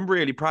 Ben, I'm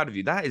really proud of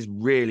you. That is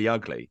really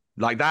ugly.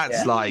 Like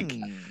that's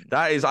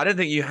that is. I don't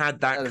think you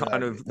had that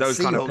kind of those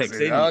kind of picks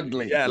in.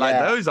 Ugly. Yeah, like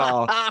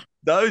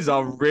those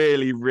are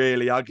really,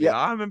 really ugly. Yeah.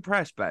 I'm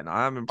impressed, Ben.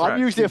 I'm impressed. I'm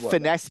usually a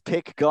finesse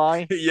pick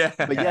guy. Yeah.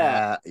 But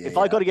if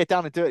I got to get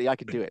down and dirty, I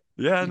can do it.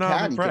 Yeah,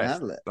 I'm impressed. You can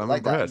handle it. I'm like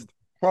impressed.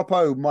 That.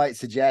 Propo might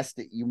suggest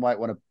that you might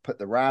want to put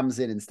the Rams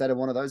in instead of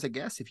one of those, I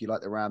guess, if you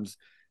like the Rams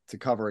to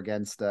cover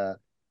against the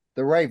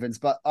Ravens.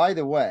 But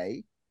either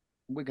way,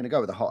 we're going to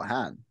go with a hot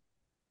hand.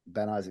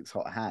 Ben Isaac's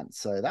hot hand.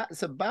 So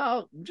that's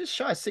about just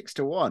shy of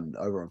 6-1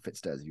 over on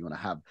Fitzdares. If you want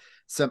to have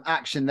some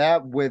action there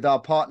with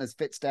our partners,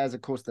 Fitzdares,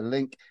 of course, the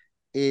link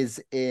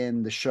is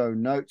in the show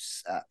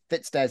notes.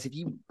 Fitzdares, if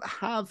you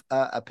have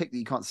a pick that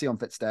you can't see on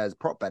Fitzdares,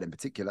 prop bet in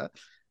particular,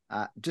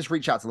 just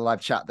reach out to the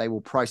live chat. They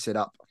will price it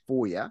up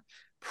for you.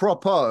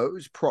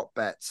 Propose prop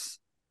bets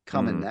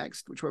coming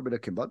next. Which way are we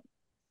looking, bud?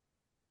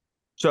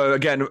 So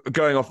again,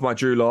 going off my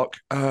Drew Lock,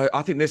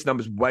 I think this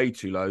number's way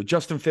too low.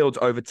 Justin Fields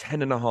over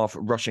 10.5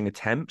 rushing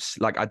attempts.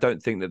 Like, I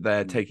don't think that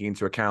they're taking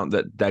into account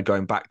that they're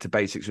going back to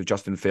basics with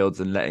Justin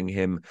Fields and letting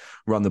him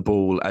run the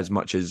ball as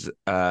much as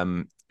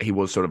he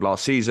was sort of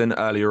last season.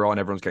 Earlier on,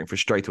 everyone's getting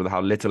frustrated with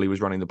how little he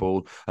was running the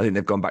ball. I think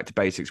they've gone back to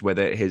basics with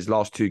it. His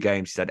last 2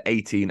 games, he's had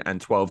 18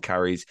 and 12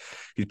 carries.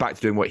 He's back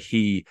to doing what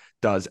he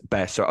does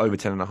best. So over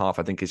 10.5,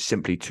 I think, is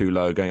simply too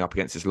low going up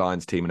against this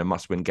Lions team in a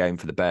must-win game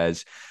for the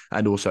Bears,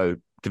 and also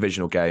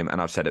divisional game.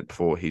 And I've said it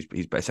before, he's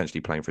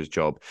essentially playing for his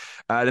job.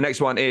 The next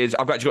one is,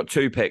 I've actually got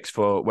 2 picks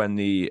for when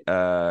the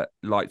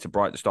lights are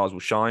bright, the stars will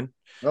shine.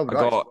 I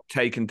got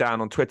taken down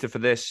on Twitter for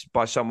this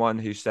by someone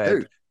who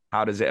said,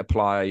 how does it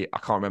apply? I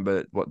can't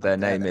remember what their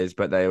name is,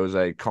 but there was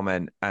a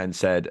comment and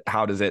said,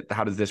 how does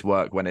this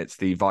work when it's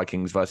the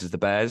Vikings versus the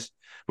Bears?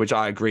 Which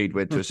I agreed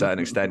with to a certain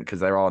extent because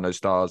there are no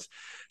stars,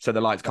 so the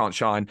lights can't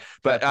shine.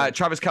 But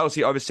Travis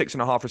Kelce over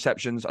 6.5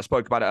 receptions. I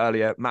spoke about it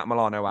earlier. Matt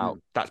Milano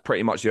out. That's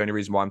pretty much the only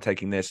reason why I'm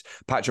taking this.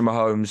 Patrick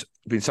Mahomes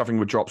been suffering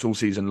with drops all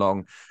season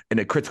long. In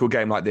a critical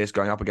game like this,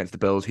 going up against the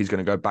Bills, he's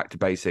going to go back to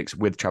basics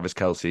with Travis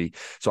Kelce.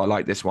 So I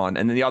like this one.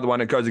 And then the other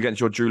one, it goes against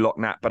your Drew Lock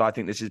Nat, but I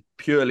think this is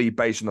purely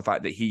based on the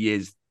fact that he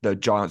is the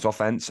Giants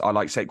offense. I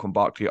like Saquon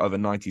Barkley over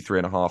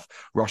 93.5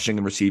 rushing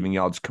and receiving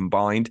yards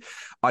combined.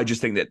 I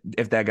just think that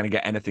if they're going to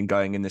get anything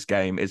going in this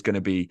game, it's going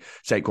to be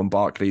Saquon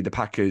Barkley. The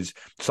Packers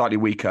slightly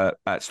weaker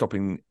at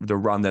stopping the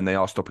run than they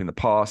are stopping the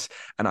pass.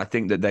 And I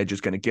think that they're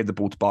just going to give the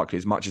ball to Barkley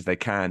as much as they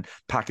can.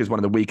 Packers, one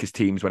of the weakest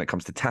teams when it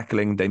comes to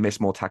tackling. They miss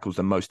more tackles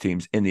than most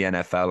teams in the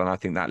NFL. And I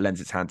think that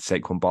lends its hand to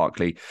Saquon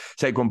Barkley.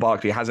 Saquon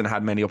Barkley hasn't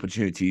had many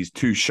opportunities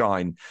to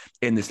shine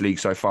in this league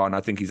so far. And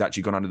I think he's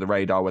actually gone under the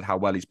radar with how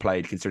well he's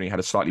played, considering he had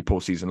a slightly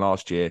poor season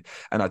last year.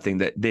 And I think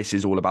that this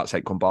is all about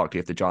Saquon Barkley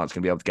if the Giants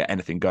can be able to get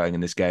anything going in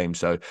this game.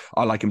 So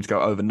I like him to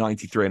go over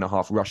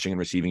 93.5 rushing and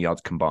receiving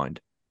yards combined.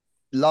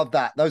 Love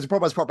that. Those are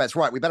prop bets.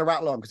 Right, we better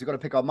rattle on because we've got to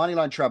pick our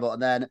moneyline treble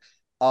and then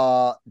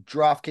our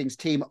DraftKings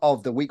team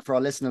of the week for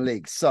our listener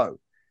league. So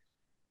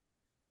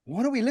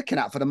what are we looking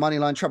at for the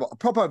moneyline treble?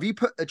 Proper, have you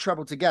put the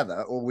treble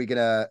together or are we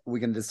gonna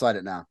decide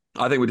it now?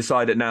 I think we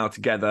decide it now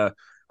together.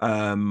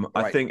 Right.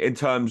 I think in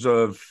terms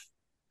of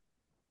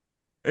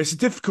it's a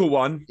difficult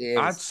one.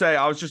 I'd say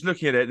I was just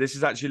looking at it. This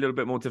is actually a little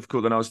bit more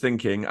difficult than I was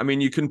thinking. I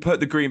mean, you can put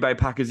the Green Bay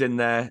Packers in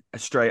there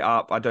straight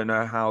up. I don't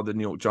know how the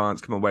New York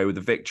Giants come away with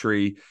the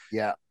victory.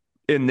 Yeah.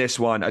 In this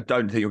one, I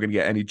don't think you're going to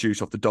get any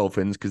juice off the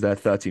Dolphins because they're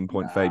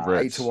 13-point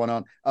favorites.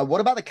 8-1 on. What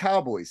about the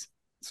Cowboys?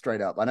 Straight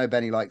up. I know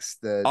Benny likes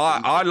the.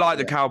 I like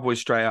the Cowboys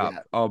straight up. Yeah,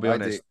 I'll be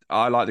honest.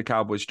 I like the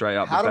Cowboys straight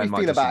up. How do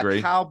we feel about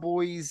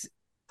Cowboys,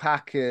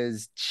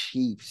 Packers,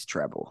 Chiefs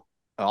treble?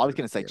 Oh, I was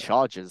going to say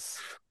Chargers.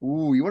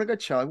 Ooh, you want to go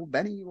Chargers? Well,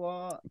 Benny, you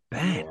are.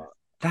 Ben,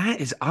 that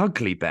is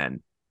ugly,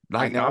 Ben.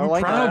 Like, I'm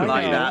proud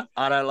of you.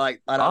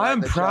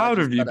 I'm proud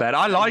of you, Ben.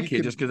 I like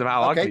it just because of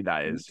how ugly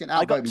that is.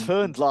 I got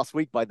turned last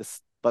week by the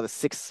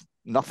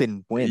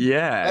 6-0 win.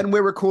 Yeah. And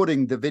we're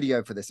recording the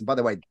video for this. And by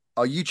the way,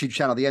 our YouTube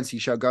channel, the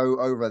NC Show, go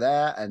over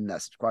there and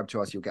subscribe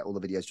to us. You'll get all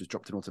the videos just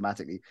dropped in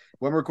automatically.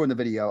 When we're recording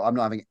the video, I'm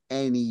not having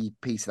any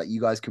piece that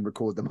you guys can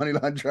record the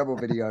Moneyline treble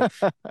video.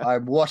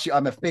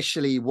 I'm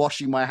officially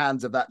washing my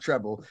hands of that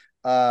treble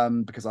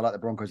because I like the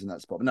Broncos in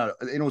that spot. But no,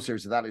 in all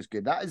seriousness, that looks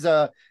good. That is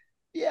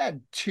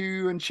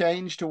 2 and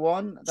change to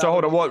 1. So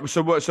hold on,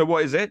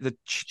 what is it? The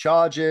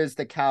Chargers,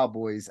 the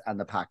Cowboys, and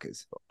the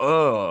Packers.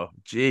 Oh,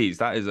 geez,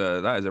 that is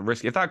a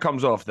risk. If that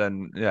comes off,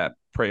 then yeah,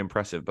 pretty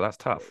impressive. But that's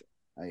tough.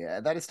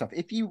 Yeah, that is tough.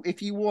 If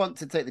you want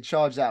to take the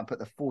Chargers out and put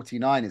the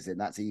 49ers in,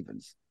 that's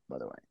evens, by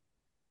the way.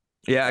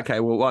 Yeah,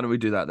 okay. Well, why don't we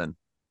do that then?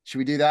 Should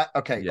we do that?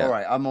 Okay, yeah. All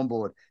right, I'm on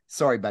board.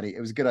 Sorry, Benny,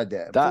 it was a good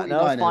idea.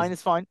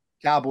 It's fine.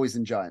 Cowboys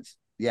and Giants.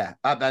 Yeah,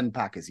 and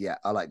Packers. Yeah,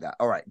 I like that.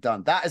 All right,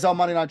 done. That is our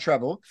Moneyline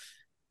treble.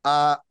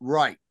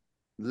 Right.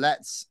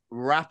 Let's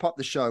wrap up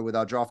the show with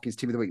our DraftKings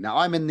team of the week. Now,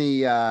 I'm in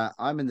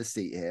the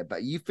seat here,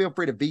 but you feel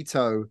free to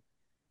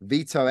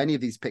veto any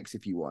of these picks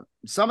if you want.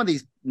 Some of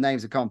these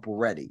names have come up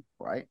already,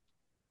 right?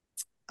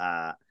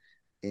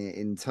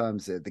 In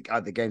terms of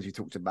the games we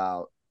talked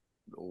about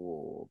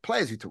or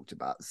players we talked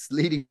about,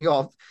 leading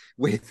off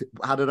with,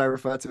 how did I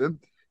refer to him?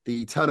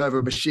 The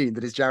turnover machine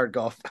that is Jared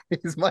Goff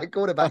is my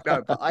quarterback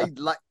now. But I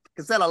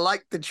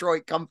like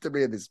Detroit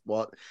comfortably in this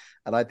spot,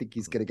 and I think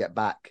he's going to get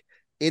back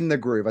in the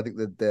groove. I think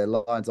the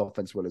Lions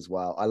offense will as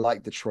well. I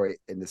like Detroit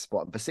in this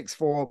spot. For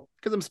 6-4,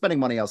 because I'm spending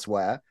money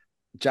elsewhere,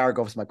 Jared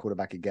Goff is my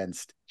quarterback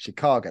against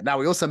Chicago. Now,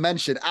 we also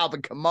mentioned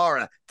Alvin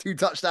Kamara, 2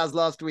 touchdowns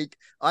last week.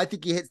 I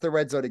think he hits the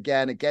red zone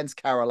again against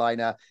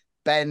Carolina.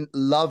 Ben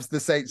loves the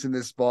Saints in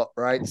this spot,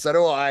 right? So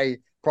do I.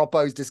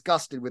 Propo's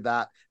disgusted with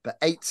that. But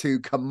 8-2,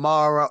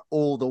 Kamara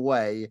all the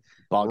way.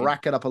 Bargain.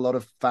 Racking up a lot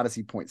of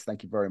fantasy points.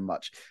 Thank you very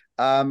much.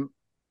 Bijan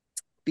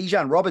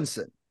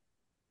Robinson,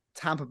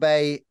 Tampa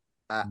Bay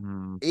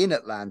in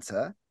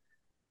Atlanta.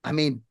 I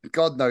mean,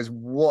 God knows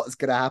what's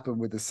going to happen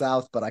with the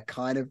South, but I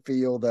kind of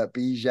feel that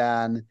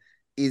Bijan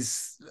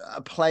is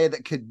a player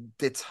that could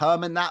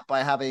determine that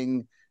by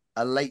having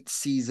a late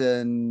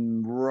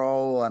season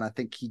role, and I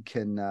think he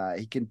can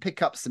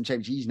pick up some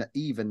change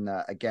even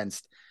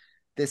against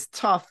this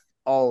tough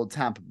old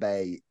Tampa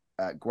Bay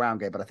ground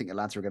game. But I think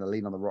Atlanta are going to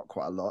lean on the rock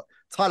quite a lot.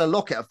 Tyler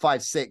Lockett at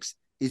 5-6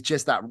 is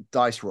just that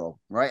dice roll,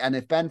 right? And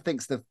if Ben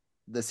thinks the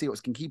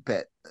Seahawks can keep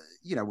it,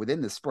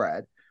 within the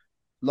spread,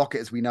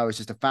 Lockett, as we know, is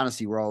just a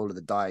fantasy roll of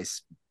the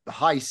dice,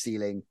 high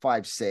ceiling,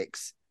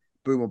 5-6,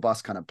 boom or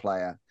bust kind of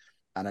player.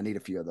 And I need a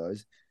few of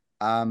those.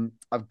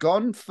 I've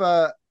gone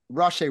for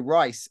Rashee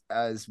Rice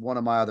as one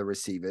of my other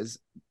receivers.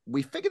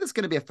 We figured there's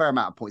going to be a fair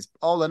amount of points.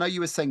 I know you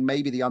were saying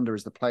maybe the under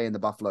is the play in the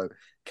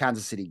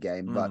Buffalo-Kansas City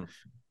game, but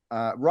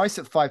Rice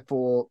at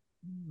 5-4,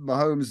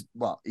 Mahomes,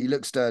 he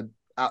looks to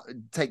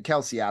take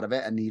Kelce out of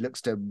it, and he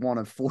looks to one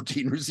of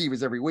 14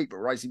 receivers every week, but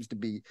Rice seems to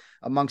be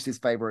amongst his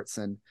favorites,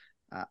 and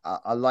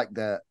I like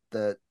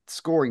the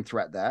scoring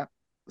threat there.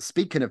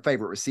 Speaking of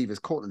favorite receivers,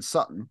 Cortland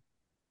Sutton.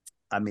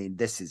 I mean,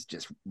 this is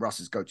just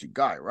Russ's go-to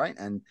guy, right?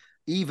 And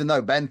even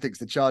though Ben thinks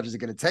the Chargers are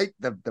going to take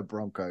the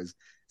Broncos,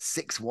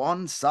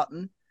 6-1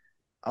 Sutton,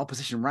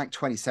 opposition ranked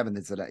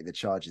 27th the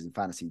Chargers in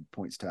fantasy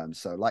points terms.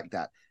 So like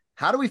that.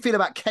 How do we feel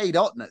about Cade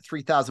Otton at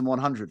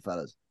 3,100,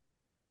 fellas?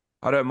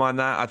 I don't mind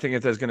that. I think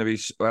if there's going to be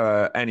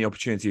any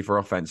opportunity for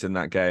offense in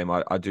that game,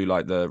 I do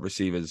like the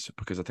receivers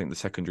because I think the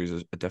secondaries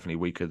are definitely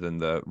weaker than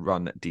the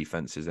run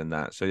defenses in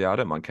that. So, yeah, I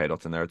don't mind Cade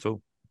Otton there at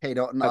all. Cade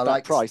Otton, at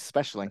that price,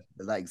 especially.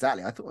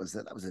 Exactly. I thought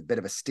that was a bit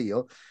of a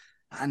steal.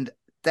 And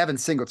Devin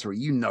Singletary,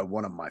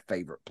 one of my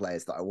favorite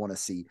players that I want to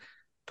see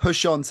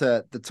push on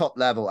to the top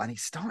level. And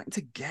he's starting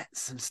to get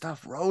some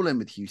stuff rolling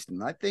with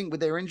Houston. I think with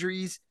their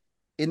injuries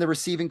in the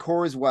receiving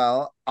core as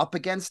well, up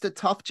against a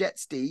tough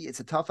Jets D, it's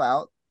a tough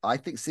out. I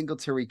think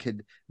Singletary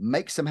could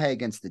make some hay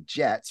against the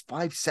Jets.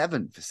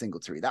 5-7 for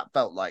Singletary. That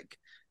felt like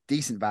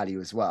decent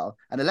value as well.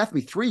 And it left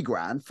me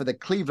 $3,000 for the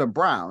Cleveland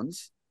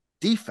Browns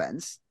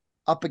defense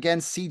up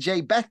against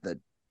CJ Beathard,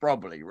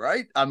 probably,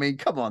 right? I mean,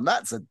 come on,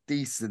 that's a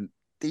decent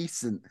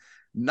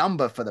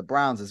number for the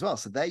Browns as well.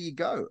 So there you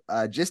go.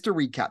 Just to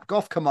recap,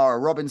 Goff,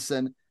 Kamara,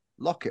 Robinson,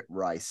 Lockett,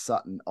 Rice,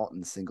 Sutton,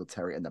 Otton,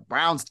 Singletary, and the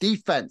Browns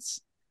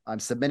defense. I'm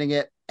submitting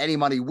it. Any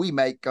money we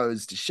make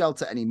goes to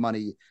shelter. Any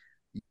money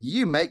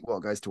you make, well,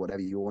 goes to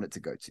whatever you want it to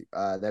go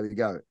to. There we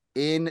go.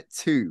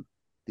 Into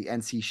the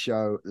NC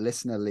Show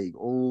Listener League.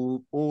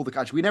 All the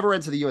country. We never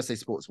enter the USA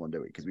Sports one,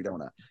 do we? Because we don't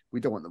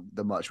want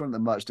the merch. We want the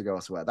merch to go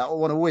elsewhere. That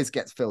one always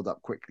gets filled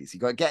up quickly. So you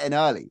got to get in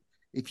early.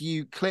 If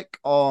you click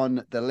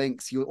on the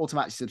links, you'll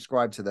automatically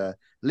subscribe to the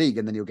league,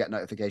 and then you'll get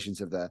notifications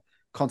of the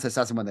contests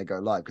as and when they go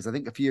live. Because I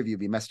think a few of you will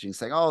be messaging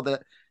saying, "Oh,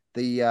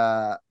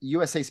 the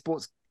USA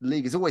Sports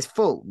League is always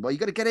full." Well, you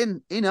got to get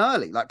in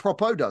early, like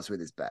Propo does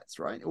with his bets,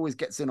 right? Always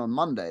gets in on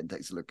Monday and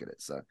takes a look at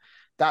it. So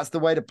that's the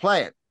way to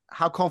play it.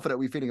 How confident are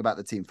we feeling about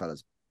the team,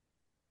 fellas?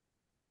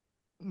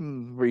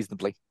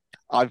 Reasonably.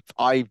 I've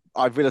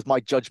realized my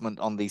judgment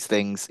on these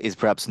things is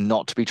perhaps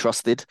not to be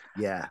trusted.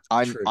 Yeah,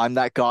 I'm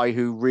that guy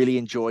who really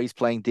enjoys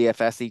playing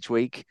DFS each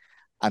week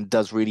and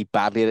does really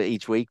badly at it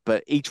each week.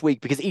 But each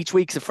week, because each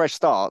week's a fresh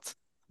start,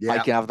 I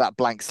can have that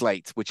blank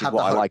slate, which is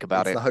what I like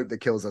about it. It's the hope that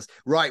kills us.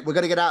 Right, we're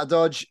going to get out of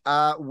Dodge.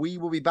 We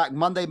will be back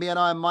Monday, me and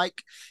I and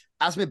Mike.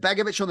 Asmir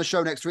Begovic on the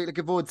show next week.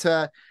 Looking forward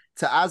to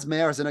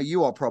Asmir, as I know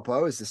you are,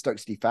 Propo, as the Stoke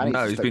City fan.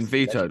 No, he's been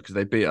vetoed because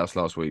they beat us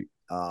last week.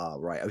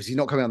 Right. Is he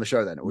not coming on the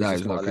show then? No,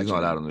 he's not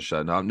allowed on the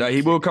show. No,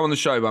 he will come on the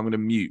show, but I'm going to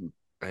mute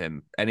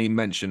him. Any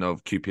mention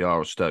of QPR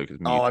or Stoke is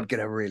muted.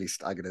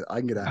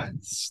 I'm gonna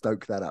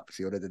stoke that up.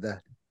 See what I did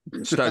there?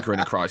 Stoke are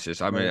in a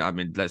crisis. I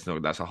mean, let's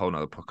not. That's a whole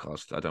nother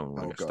podcast. I don't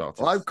want to get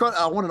started. Well,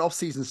 I want an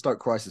off-season Stoke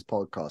crisis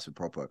podcast with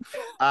Propo.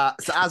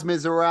 So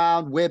Asmir's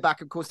around. We're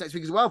back, of course, next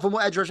week as well for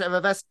more Edge Rush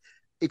FFS.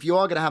 If you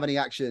are going to have any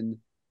action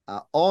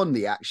on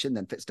the action,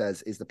 then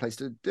Fitzdares is the place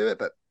to do it.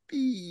 But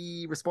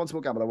be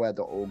responsible.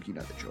 Gambleaware.org. You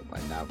know the drill by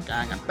now,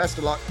 gang. And best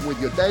of luck with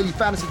your daily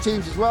fantasy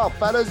teams as well,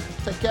 fellas.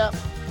 Take care.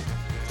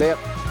 See ya.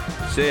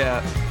 See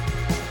ya.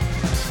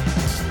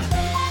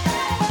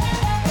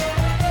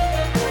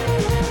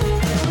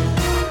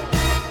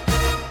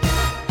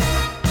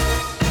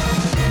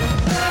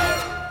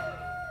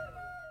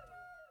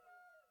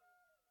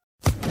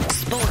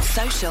 Sports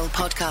Social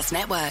Podcast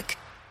Network.